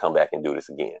then you got to come back and do this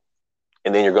again.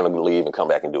 And then you're going to leave and come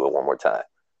back and do it one more time,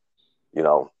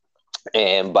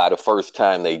 And by the first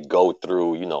time they go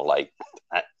through,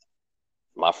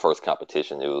 my first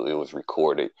competition, it was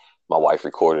recorded. My wife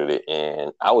recorded it,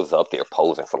 and I was up there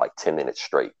posing for like 10 minutes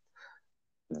straight.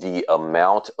 The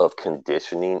amount of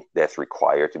conditioning that's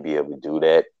required to be able to do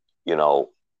that,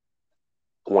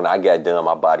 when I got done,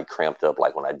 my body cramped up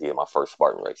like when I did my first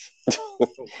Spartan race.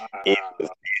 Wow.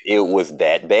 It was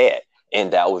that bad.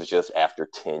 And that was just after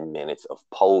 10 minutes of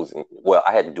posing. Well,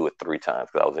 I had to do it 3 times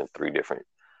because I was in 3 different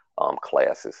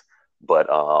classes. But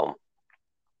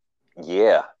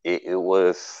yeah, it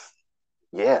was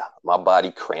yeah, my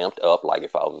body cramped up like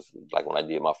if I was like when I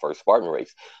did my first Spartan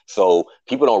race. So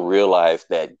people don't realize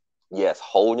that yes,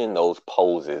 holding those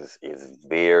poses is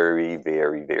very,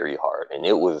 very, very hard. And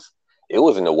it was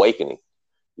an awakening,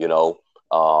 you know.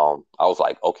 I was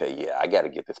like, okay, yeah, I got to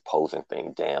get this posing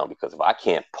thing down because if I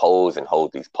can't pose and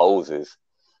hold these poses,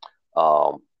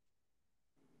 um,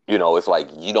 it's like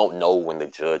you don't know when the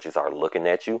judges are looking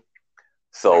at you. Right.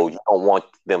 So you don't want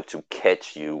them to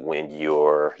catch you when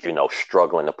you're,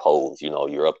 struggling to pose.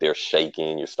 You're up there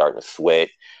shaking, you're starting to sweat,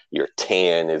 your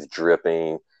tan is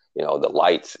dripping, the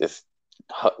lights it's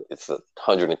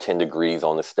 110 degrees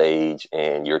on the stage,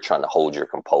 and you're trying to hold your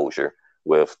composure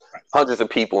with Right. hundreds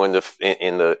of people in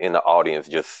the audience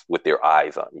just with their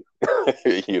eyes on you.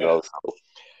 Yeah. So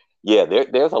yeah,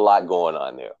 there's a lot going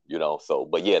on there, So,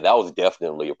 but yeah, that was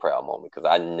definitely a proud moment because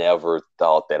I never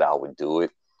thought that I would do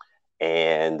it.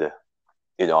 And,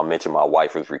 I mentioned my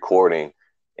wife was recording,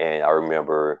 and I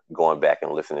remember going back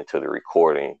and listening to the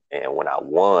recording. And when I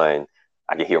won,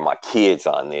 I could hear my kids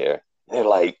on there. And they're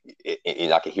like,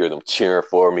 and I could hear them cheering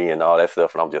for me and all that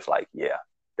stuff. And I'm just like, yeah,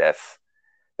 that's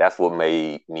what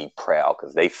made me proud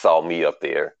because they saw me up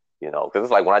there, because it's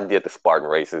like when I did the Spartan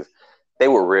races, they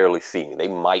would rarely see me. They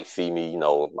might see me,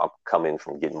 I'm coming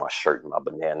from getting my shirt and my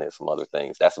banana and some other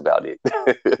things. That's about it,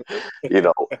 you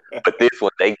know. But this one,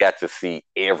 they got to see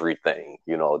everything.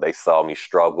 They saw me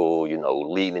struggle,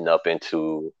 leading up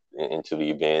into the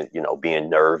event, being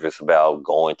nervous about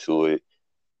going to it.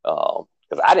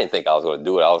 Because I didn't think I was going to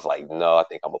do it. I was like, no, I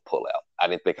think I'm gonna pull out. I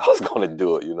didn't think I was going to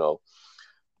do it.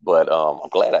 But I'm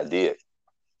glad I did.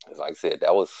 Because like I said,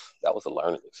 that was a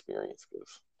learning experience.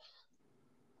 Because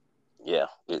yeah,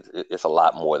 it's a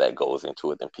lot more that goes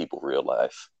into it than people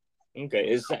realize. Okay.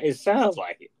 It sounds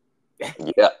like it.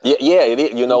 Yeah, yeah, yeah. It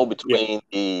is, Yeah. between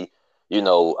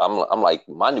I'm like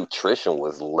my nutrition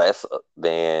was less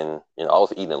than I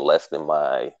was eating less than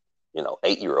my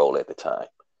 8-year-old at the time.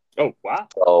 Oh, wow.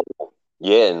 So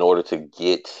yeah, in order to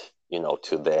get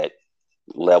to that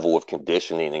level of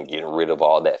conditioning and getting rid of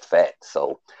all that fat.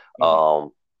 So,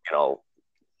 Mhm. you know,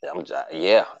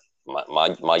 yeah,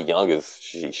 my youngest,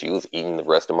 she was eating the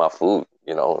rest of my food,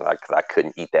 because I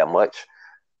couldn't eat that much.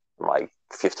 I'm like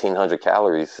 1,500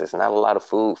 calories is not a lot of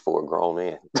food for a grown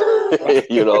man, Right.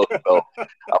 So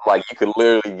I'm like, you could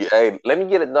literally, hey, let me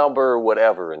get a number or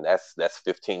whatever, and that's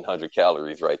 1,500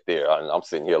 calories right there. And I'm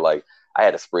sitting here like I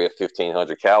had to spread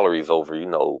 1,500 calories over,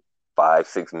 5,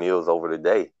 6 meals over the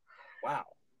day.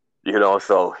 Wow.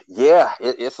 So yeah,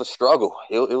 it's a struggle.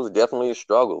 It was definitely a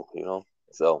struggle,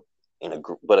 So,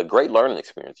 but a great learning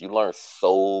experience. You learn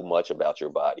so much about your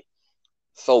body,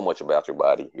 so much about your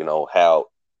body. How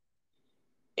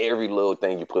every little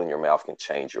thing you put in your mouth can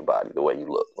change your body, the way you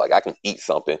look. Like I can eat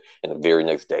something, and the very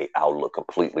next day I'll look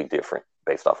completely different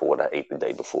based off of what I ate the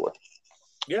day before.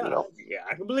 You Yeah. know, Yeah.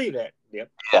 I can believe that.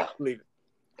 Yep. I yeah, can believe it.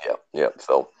 yeah, yeah.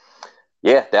 So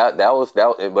yeah, that was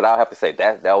that. But I'll have to say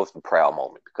that was the proud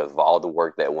moment because of all the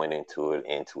work that went into it,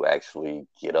 and to actually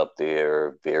get up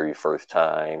there very first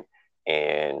time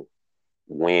and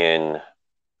win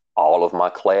all of my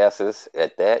classes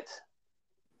at that.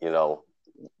 You know,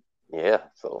 yeah.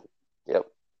 So, yep,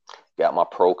 got my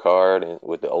pro card and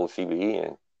with the OCB,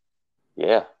 and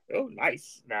yeah, Oh,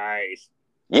 nice. Nice.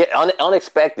 yeah,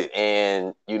 unexpected,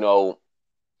 and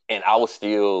and I was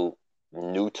still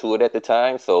new to it at the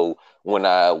time. So when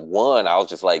I won, I was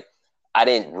just like, I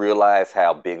didn't realize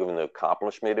how big of an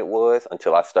accomplishment it was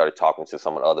until I started talking to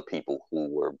some of the other people who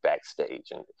were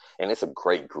backstage, and it's a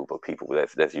great group of people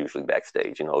that's usually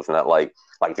backstage. It's not like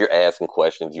if you're asking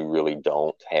questions, you really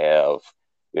don't have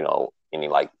any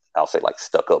like I'll say like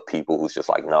stuck up people who's just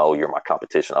like, no, you're my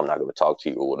competition. I'm not going to talk to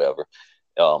you or whatever.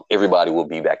 Everybody will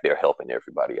be back there helping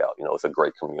everybody out. It's a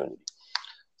great community.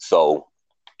 So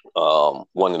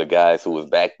one of the guys who was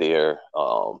back there,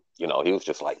 he was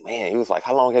just like, man, he was like,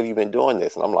 how long have you been doing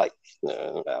this? And I'm like,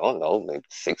 I don't know, maybe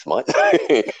 6 months.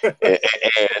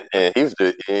 and he was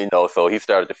just, so he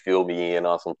started to fill me in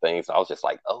on some things. I was just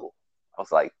like, oh, I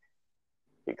was like,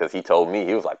 because he told me,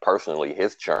 he was like, personally,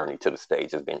 his journey to the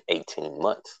stage has been 18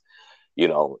 months,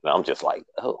 and I'm just like,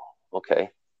 oh, okay.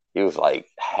 He was like,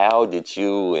 how did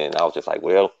you? And I was just like,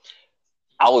 well,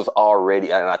 I was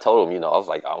already, and I told him, I was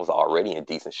like, I was already in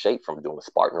decent shape from doing the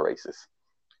Spartan races.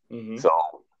 Mm-hmm. So,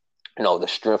 the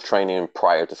strength training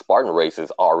prior to Spartan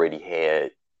races already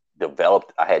had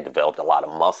developed. I had developed a lot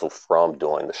of muscle from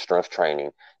doing the strength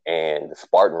training, and the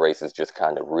Spartan races just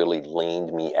kind of really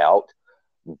leaned me out.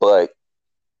 But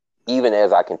even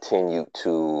as I continued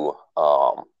to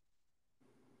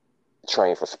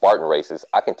train for Spartan races,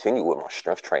 I continued with my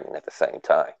strength training at the same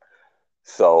time.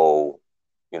 So,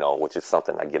 which is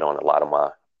something I get on a lot of my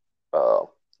uh,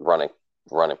 running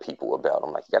people about.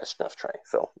 I'm like, you got to strength train.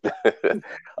 So, Yes,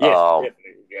 um,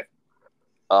 definitely. Yeah.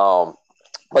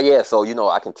 but yeah, so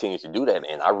I continue to do that,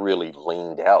 and I really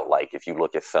leaned out. Like, if you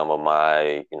look at some of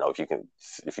my,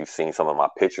 if you've seen some of my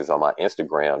pictures on my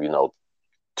Instagram,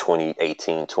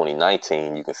 2018,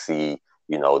 2019, you can see,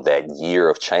 that year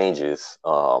of changes.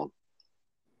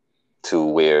 To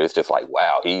where it's just like,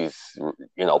 wow,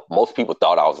 most people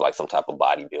thought I was like some type of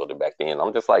bodybuilder back then.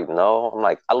 I'm just like, no, I'm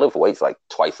like, I lift weights like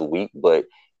twice a week, but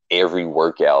every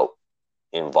workout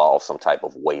involves some type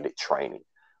of weighted training,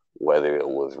 whether it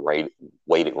was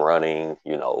weighted running,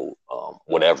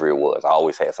 whatever it was. I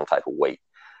always had some type of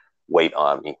weight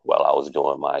on me while I was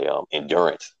doing my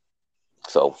endurance.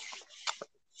 So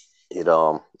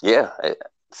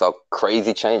so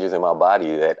crazy changes in my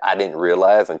body that I didn't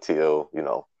realize until,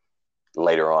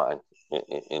 later on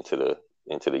into the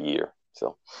year.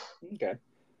 So Okay.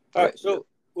 All right. So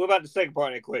what about the second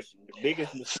part of that question? The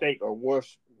biggest mistake or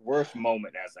worst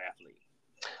moment as an athlete?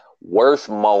 Worst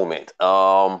moment.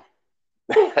 I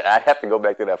have to go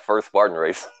back to that first Spartan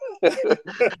race.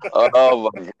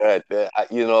 Oh my God.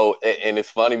 And it's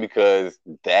funny because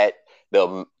the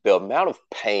amount of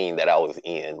pain that I was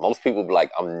in, most people be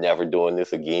like, I'm never doing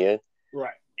this again.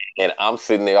 Right. And I'm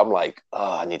sitting there, I'm like,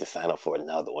 oh, I need to sign up for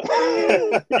another one.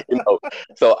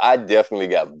 So I definitely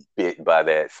got bit by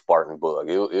that Spartan bug.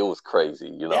 It was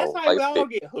crazy, That's how like we all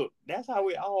get hooked. That's how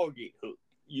we all get hooked.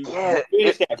 You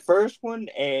finish that first one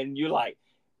and you're like,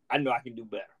 I know I can do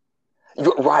better.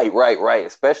 Right.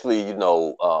 Especially,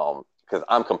 because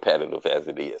I'm competitive as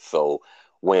it is. So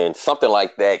when something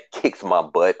like that kicks my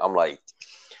butt, I'm like,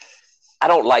 I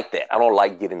don't like that. I don't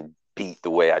like getting beat the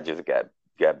way I just got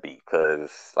beat. Because,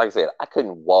 like I said, I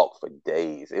couldn't walk for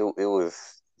days. It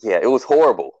was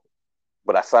horrible.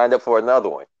 But I signed up for another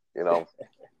one,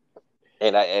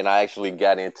 and I actually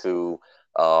got into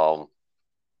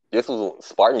this was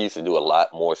Spartan used to do a lot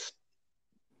more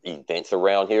events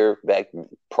around here back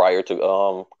prior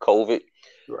to COVID.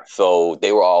 Right. So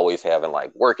they were always having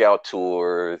like workout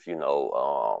tours,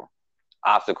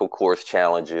 obstacle course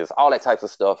challenges, all that types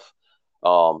of stuff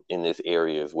in this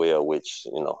area as well, which,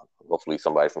 hopefully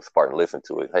somebody from Spartan listened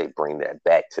to it. Hey, bring that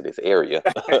back to this area.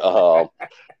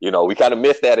 We kind of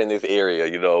missed that in this area.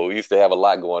 We used to have a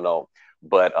lot going on.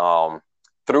 But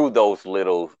through those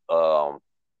little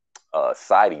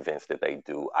side events that they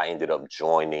do, I ended up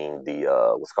joining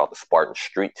the what's called the Spartan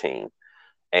Street Team.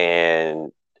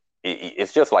 And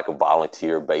it's just like a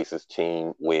volunteer basis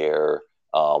team where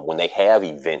when they have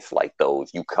events like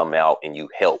those, you come out and you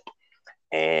help.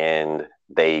 And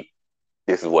this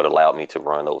is what allowed me to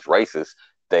run those races.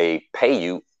 They pay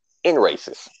you in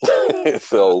races.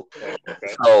 So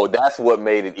that's what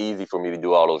made it easy for me to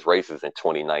do all those races in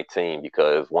 2019,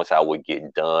 because once I would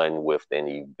get done with an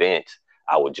event,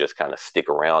 I would just kind of stick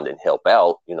around and help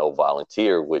out,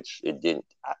 volunteer, which it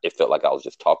felt like I was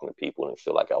just talking to people and it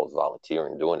felt like I was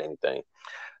volunteering, doing anything.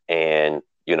 And,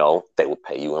 they would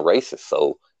pay you in races.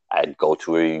 So I'd go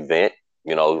to an event,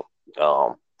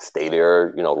 stay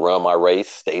there, run my race,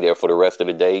 stay there for the rest of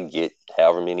the day, get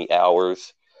however many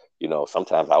hours.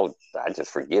 Sometimes I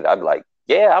just forget. I'd be like,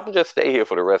 yeah, I'll just stay here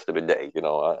for the rest of the day. I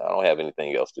don't have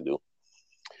anything else to do.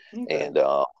 Okay. And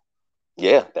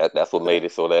that's what made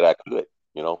it so that I could,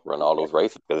 run all those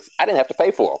races, because I didn't have to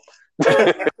pay for them.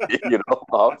 I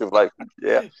was just like,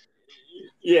 yeah.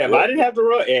 Yeah, if I didn't have to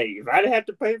run, if I didn't have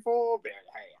to pay for them,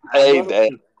 I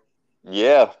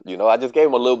just gave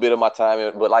them a little bit of my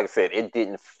time, but like I said, it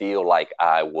didn't feel like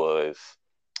I was,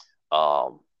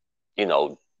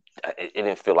 it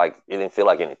didn't feel like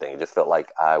anything. It just felt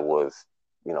like I was,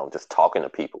 just talking to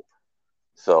people.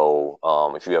 So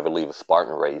if you ever leave a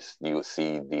Spartan race, you would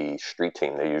see the street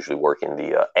team. They usually work in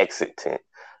the exit tent,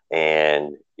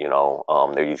 and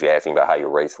they're usually asking about how your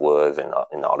race was and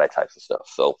all that types of stuff.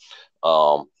 So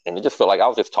and it just felt like I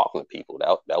was just talking to people.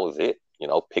 That was it.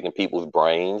 Picking people's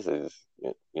brains is,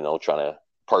 trying to,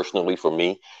 personally for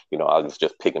me, I was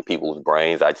just picking people's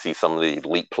brains. I'd see some of the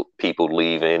elite people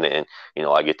leaving, and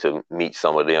I get to meet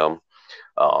some of them.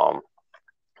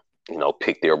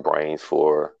 Pick their brains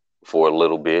for a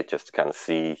little bit, just to kind of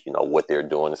see, what they're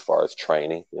doing as far as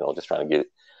training. Just trying to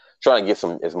get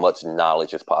some as much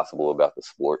knowledge as possible about the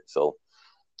sport. So,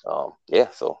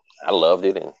 so I loved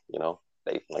it, and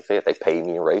they, like I said, they paid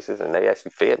me in races, and they actually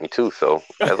fed me too. So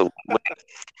that's come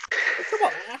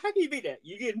on, how can you beat that?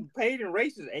 You're getting paid in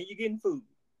races and you're getting food,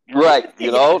 right?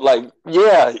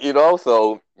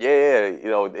 So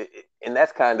and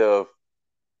that's kind of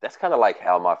like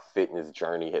how my fitness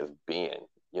journey has been.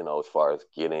 As far as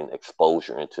getting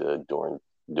exposure into doing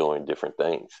different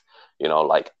things.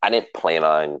 Like I didn't plan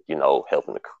on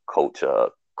helping to coach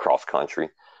cross country.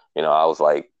 You know, I was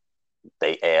like,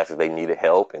 they asked if they needed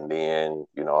help. And then,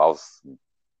 you know, I was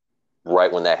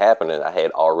right when that happened, and I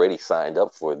had already signed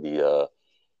up for the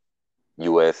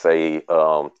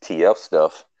USATF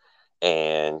stuff.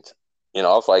 And, you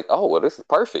know, I was like, oh, well, this is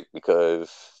perfect because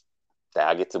now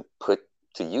I get to put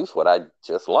to use what I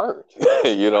just learned,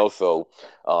 you know? So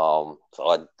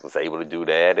I was able to do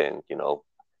that and, you know,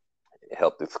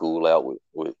 help the school out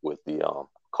with the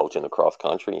coaching the cross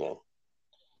country. And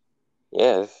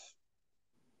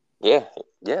yeah,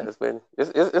 yeah, it's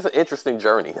an interesting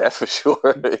journey, that's for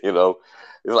sure. You know,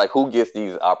 it's like who gets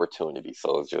these opportunities.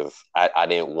 So it's just I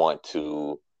didn't want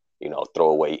to, you know, throw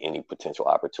away any potential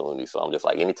opportunity. So I'm just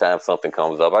like, anytime something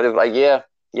comes up, I just like, yeah,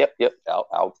 yep,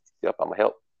 I'll yep, I'm gonna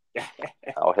help.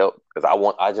 I'll help because I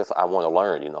want to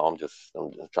learn. You know, I'm just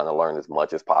trying to learn as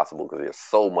much as possible because there's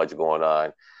so much going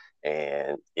on,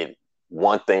 and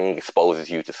one thing exposes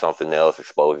you to something else,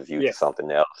 exposes you to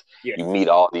something else. Yes. You meet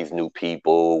all these new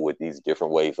people with these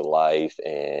different ways of life,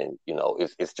 and you know,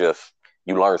 it's just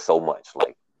you learn so much.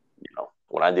 Like, you know,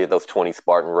 when I did those 20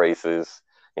 Spartan races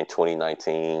in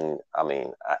 2019, I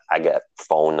mean, I got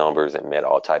phone numbers and met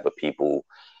all type of people,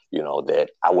 you know,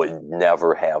 that I would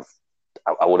never have.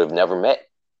 I would have never met,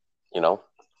 you know,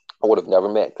 I would have never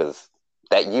met because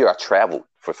that year I traveled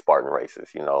for Spartan races.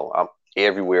 You know, I'm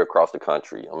everywhere across the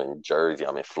country. I'm in Jersey,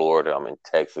 I'm in Florida, I'm in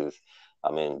Texas,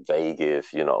 I'm in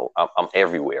Vegas. You know, I'm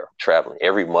everywhere traveling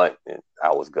every month, and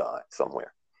I was gone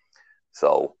somewhere.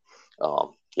 So,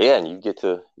 yeah, and you get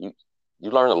to you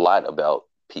learn a lot about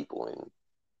people, and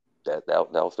that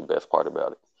was the best part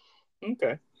about it.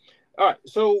 Okay, all right.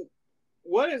 So,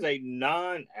 what is a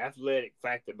non-athletic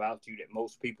fact about you that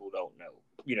most people don't know?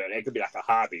 You know, that could be like a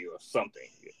hobby or something.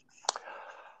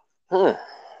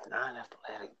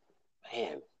 Non-athletic,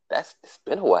 man. It's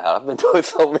been a while. I've been doing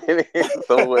so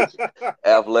much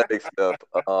athletic stuff.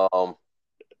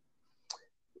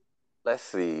 Let's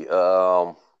see.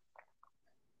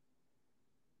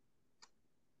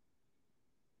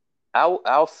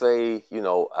 I'll say, you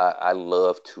know, I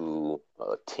love to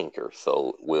tinker.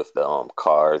 So with the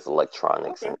cars,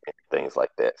 electronics, and things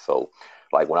like that. So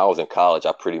like when I was in college,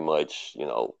 I pretty much, you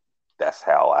know, that's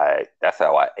how I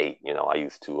ate. You know, I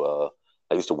used to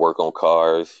work on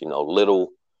cars, you know,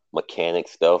 little mechanic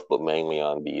stuff, but mainly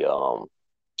on the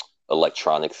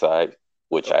electronic side,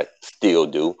 which I still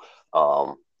do.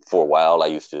 For a while, I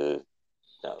used to.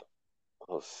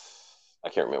 I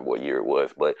can't remember what year it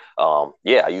was, but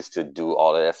yeah, I used to do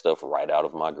all of that stuff right out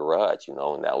of my garage, you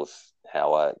know, and that was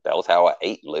how I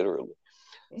ate literally.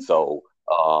 Okay. So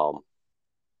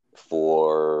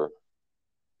for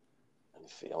let me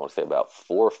see, I want to say about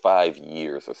 4 or 5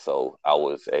 years or so, I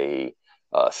was a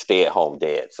stay-at-home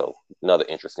dad. So another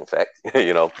interesting fact,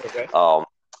 you know, Okay.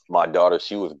 my daughter,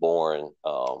 she was born,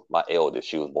 my eldest,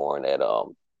 she was born at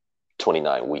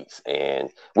 29 weeks, and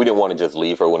we didn't want to just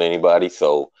leave her with anybody.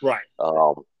 So right.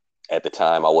 At the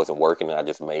time I wasn't working, and I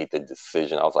just made the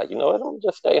decision. I was like, you know what, I'm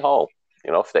just stay home,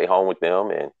 you know, stay home with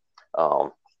them. And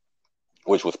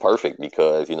which was perfect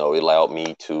because, you know, it allowed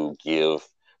me to give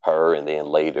her, and then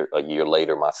later, a year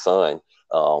later, my son,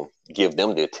 give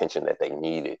them the attention that they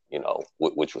needed, you know,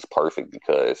 which was perfect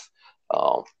because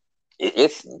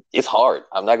it's hard.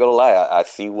 I'm not gonna lie. I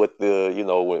see what the, you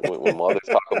know, when mothers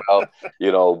talk about,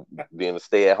 you know, being a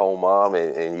stay-at-home mom,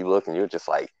 and you look and you're just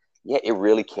like, yeah, it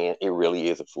really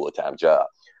is a full-time job.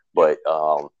 But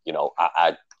you know,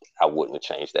 I wouldn't have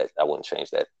changed that. I wouldn't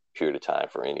change that period of time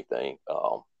for anything.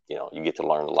 You know, you get to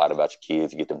learn a lot about your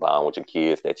kids. You get to bond with your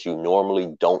kids that you normally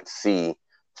don't see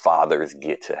fathers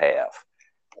get to have.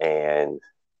 And,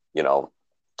 you know,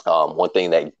 one thing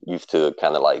that used to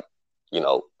kind of like, you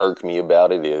know, irk me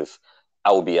about it is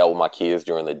I would be out with my kids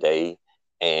during the day,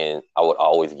 and I would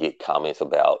always get comments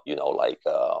about, you know, like,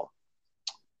 oh,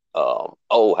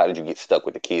 how did you get stuck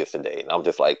with the kids today? And I'm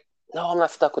just like, no, I'm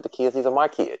not stuck with the kids. These are my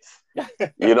kids,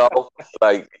 you know,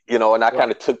 like, you know, and I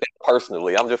kind of took that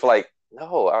personally. I'm just like,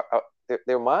 no,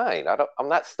 they're mine. I'm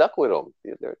not stuck with them.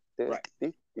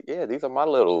 These are my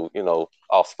little, you know,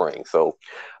 offspring. So,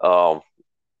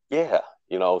 yeah,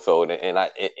 you know, so, and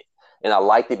I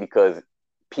liked it because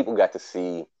people got to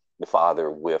see the father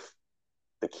with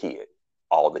the kid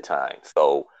all the time.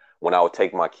 So when I would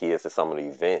take my kids to some of the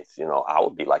events, you know, I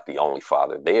would be like the only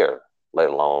father there, let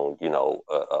alone, you know,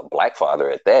 a black father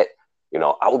at that. You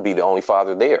know, I would be the only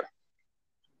father there.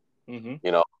 Mm-hmm.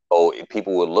 You know, so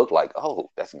people would look like, oh,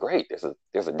 that's great.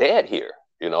 There's a dad here.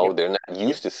 You know, they're not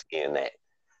used to seeing that.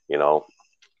 You know,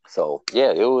 so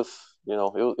yeah, it was, you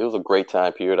know, it was a great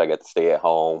time period. I got to stay at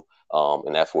home,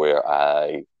 and that's where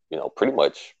I, you know, pretty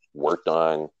much worked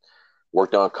on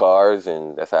cars,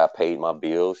 and that's how I paid my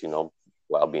bills. You know,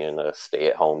 while being a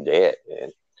stay-at-home dad.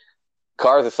 And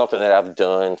cars is something that I've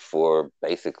done for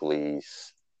basically,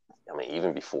 I mean,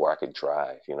 even before I could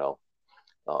drive, you know.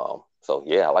 So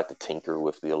yeah, I like to tinker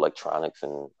with the electronics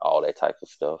and all that type of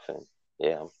stuff. And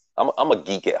yeah, I'm a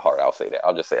geek at heart. I'll say that.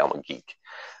 I'll just say I'm a geek.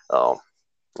 Um,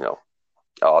 you know,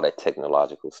 all that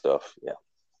technological stuff. Yeah.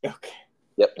 Okay.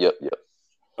 Yep.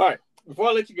 All right. Before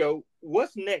I let you go,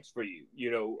 what's next for you?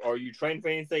 You know, are you training for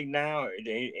anything now? Or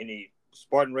any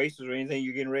Spartan races or anything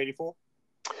you're getting ready for?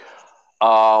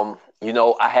 You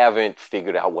know, I haven't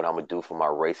figured out what I'm gonna do for my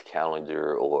race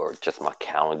calendar or just my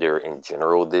calendar in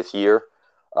general this year.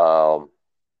 Um,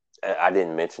 I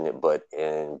didn't mention it, but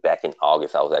back in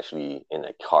August, I was actually in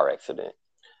a car accident.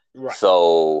 Right.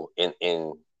 So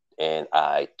and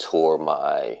I tore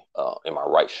my in my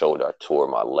right shoulder, I tore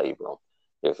my labrum.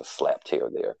 There's a slap tear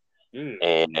there.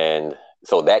 And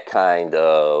so that kind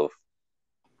of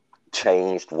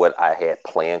changed what I had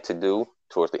planned to do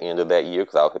towards the end of that year,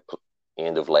 because I was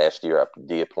end of last year, I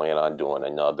did plan on doing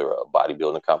another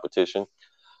bodybuilding competition,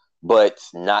 but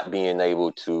not being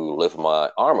able to lift my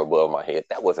arm above my head,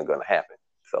 that wasn't going to happen.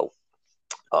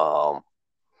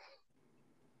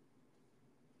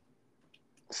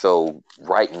 So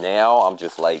right now I'm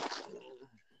just like,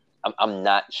 I'm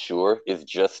not sure. It's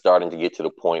just starting to get to the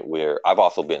point where I've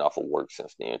also been off of work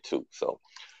since then too. So,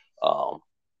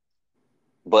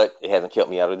 but it hasn't kept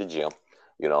me out of the gym.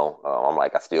 You know, I'm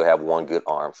like, I still have one good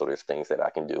arm, so there's things that I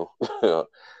can do.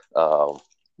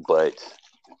 But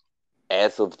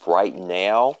as of right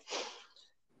now,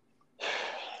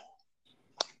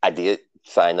 I did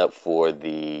sign up for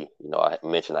I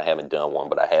mentioned I haven't done one,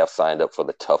 but I have signed up for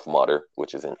the Tough Mudder,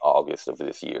 which is in August of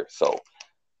this year. So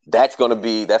that's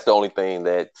the only thing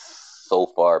that's so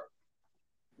far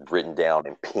written down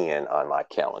in pen on my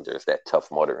calendar is that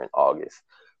Tough Mudder in August.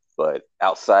 But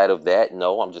outside of that,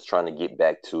 no, I'm just trying to get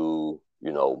back to,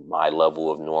 you know, my level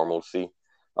of normalcy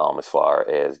as far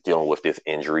as dealing with this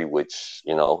injury, which,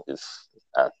 you know,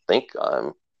 I think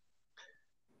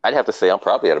I'd have to say I'm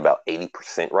probably at about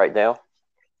 80% right now.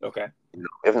 Okay. You know,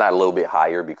 if not a little bit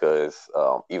higher, because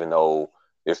even though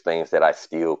there's things that I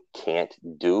still can't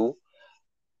do,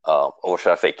 or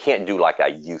should I say can't do like I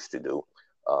used to do,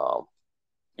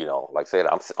 you know, like I said,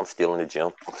 I'm still in the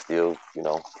gym. I'm still, you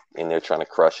know, in there trying to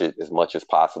crush it as much as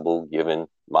possible, given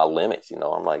my limits. You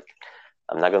know, I'm like,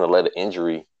 I'm not going to let an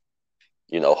injury,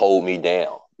 you know, hold me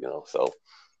down, you know. So,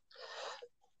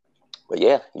 but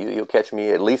yeah, you'll catch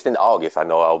me at least in August. I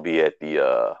know I'll be at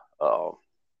that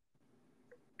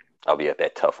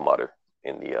Tough Mudder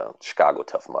in the Chicago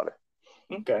Tough Mudder.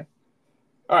 Okay.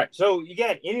 All right. So you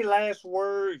got any last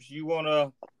words you want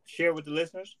to share with the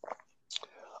listeners?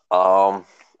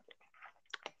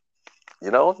 You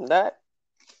know,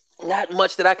 not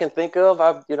much that I can think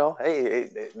of. You know, hey,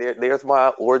 there's my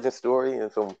origin story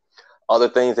and some other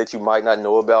things that you might not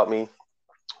know about me.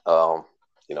 You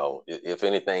know, if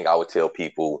anything, I would tell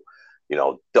people, you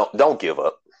know, don't give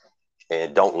up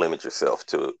and don't limit yourself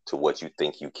to what you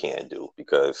think you can do,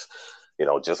 because, you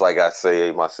know, just like I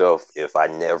say myself, if I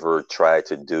never tried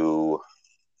to do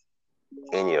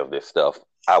any of this stuff,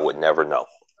 I would never know.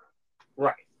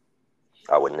 Right.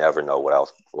 I would never know what I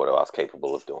was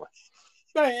capable of doing.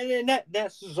 Right, and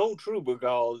that's so true,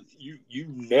 because you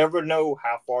never know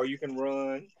how far you can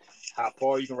run, how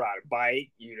far you can ride a bike,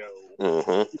 you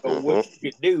know, what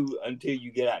you can do until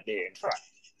you get out there and try.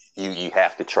 You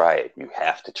have to try it. You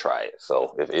have to try it.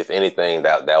 So if anything,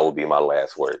 that will be my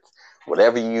last words.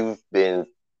 Whatever you've been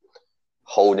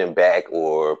holding back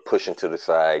or pushing to the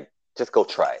side, just go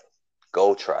try it.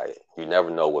 Go try it. You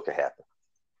never know what could happen.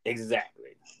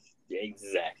 Exactly.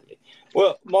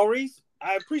 Well, Maurice,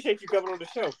 I appreciate you coming on the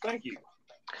show. Thank you.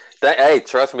 Hey,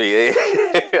 trust me.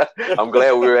 I'm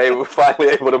glad we were finally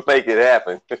able to make it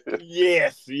happen.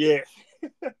 Yes.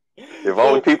 If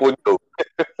only people knew.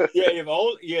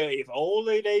 if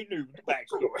only they knew the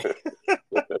backstory.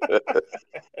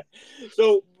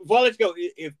 So, well, let's go.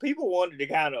 If people wanted to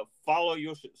kind of follow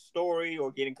your story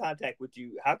or get in contact with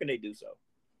you, how can they do so?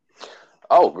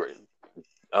 Oh, great.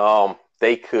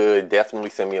 They could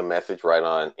definitely send me a message right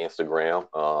on Instagram.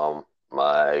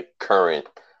 My current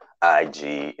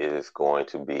IG is going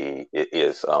to be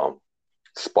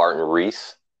Spartan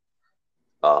Reese.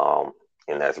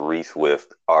 And that's Reese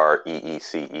with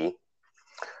REECE.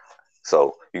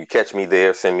 So you can catch me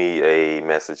there. Send me a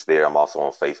message there. I'm also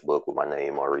on Facebook with my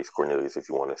name, Maurice Cornelius, if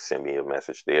you want to send me a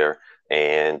message there.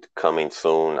 And coming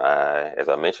soon, as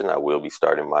I mentioned, I will be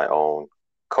starting my own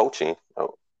coaching,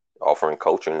 offering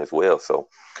coaching as well. So,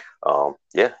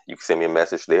 yeah, you can send me a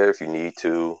message there if you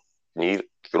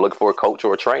if you're looking for a coach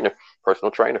or a trainer,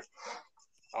 personal trainer.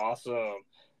 Awesome.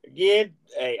 Again,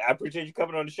 hey, I appreciate you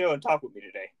coming on the show and talk with me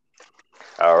today.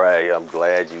 All right, I'm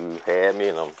glad you had me,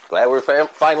 and I'm glad we're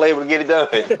finally able to get it done.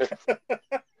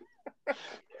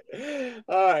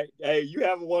 All right. Hey, you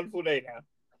have a wonderful day now.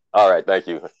 All right, thank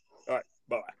you. All right,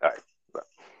 bye-bye. All right.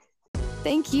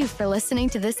 Thank you for listening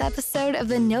to this episode of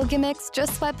the No Gimmicks,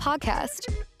 Just Sweat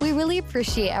podcast. We really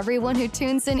appreciate everyone who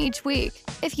tunes in each week.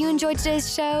 If you enjoyed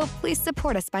today's show, please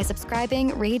support us by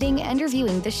subscribing, rating, and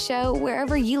reviewing this show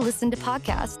wherever you listen to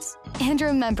podcasts. And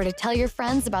remember to tell your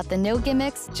friends about the No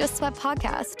Gimmicks, Just Sweat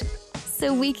podcast,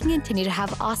 so we can continue to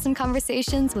have awesome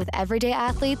conversations with everyday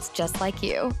athletes just like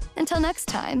you. Until next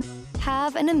time,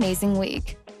 have an amazing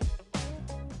week.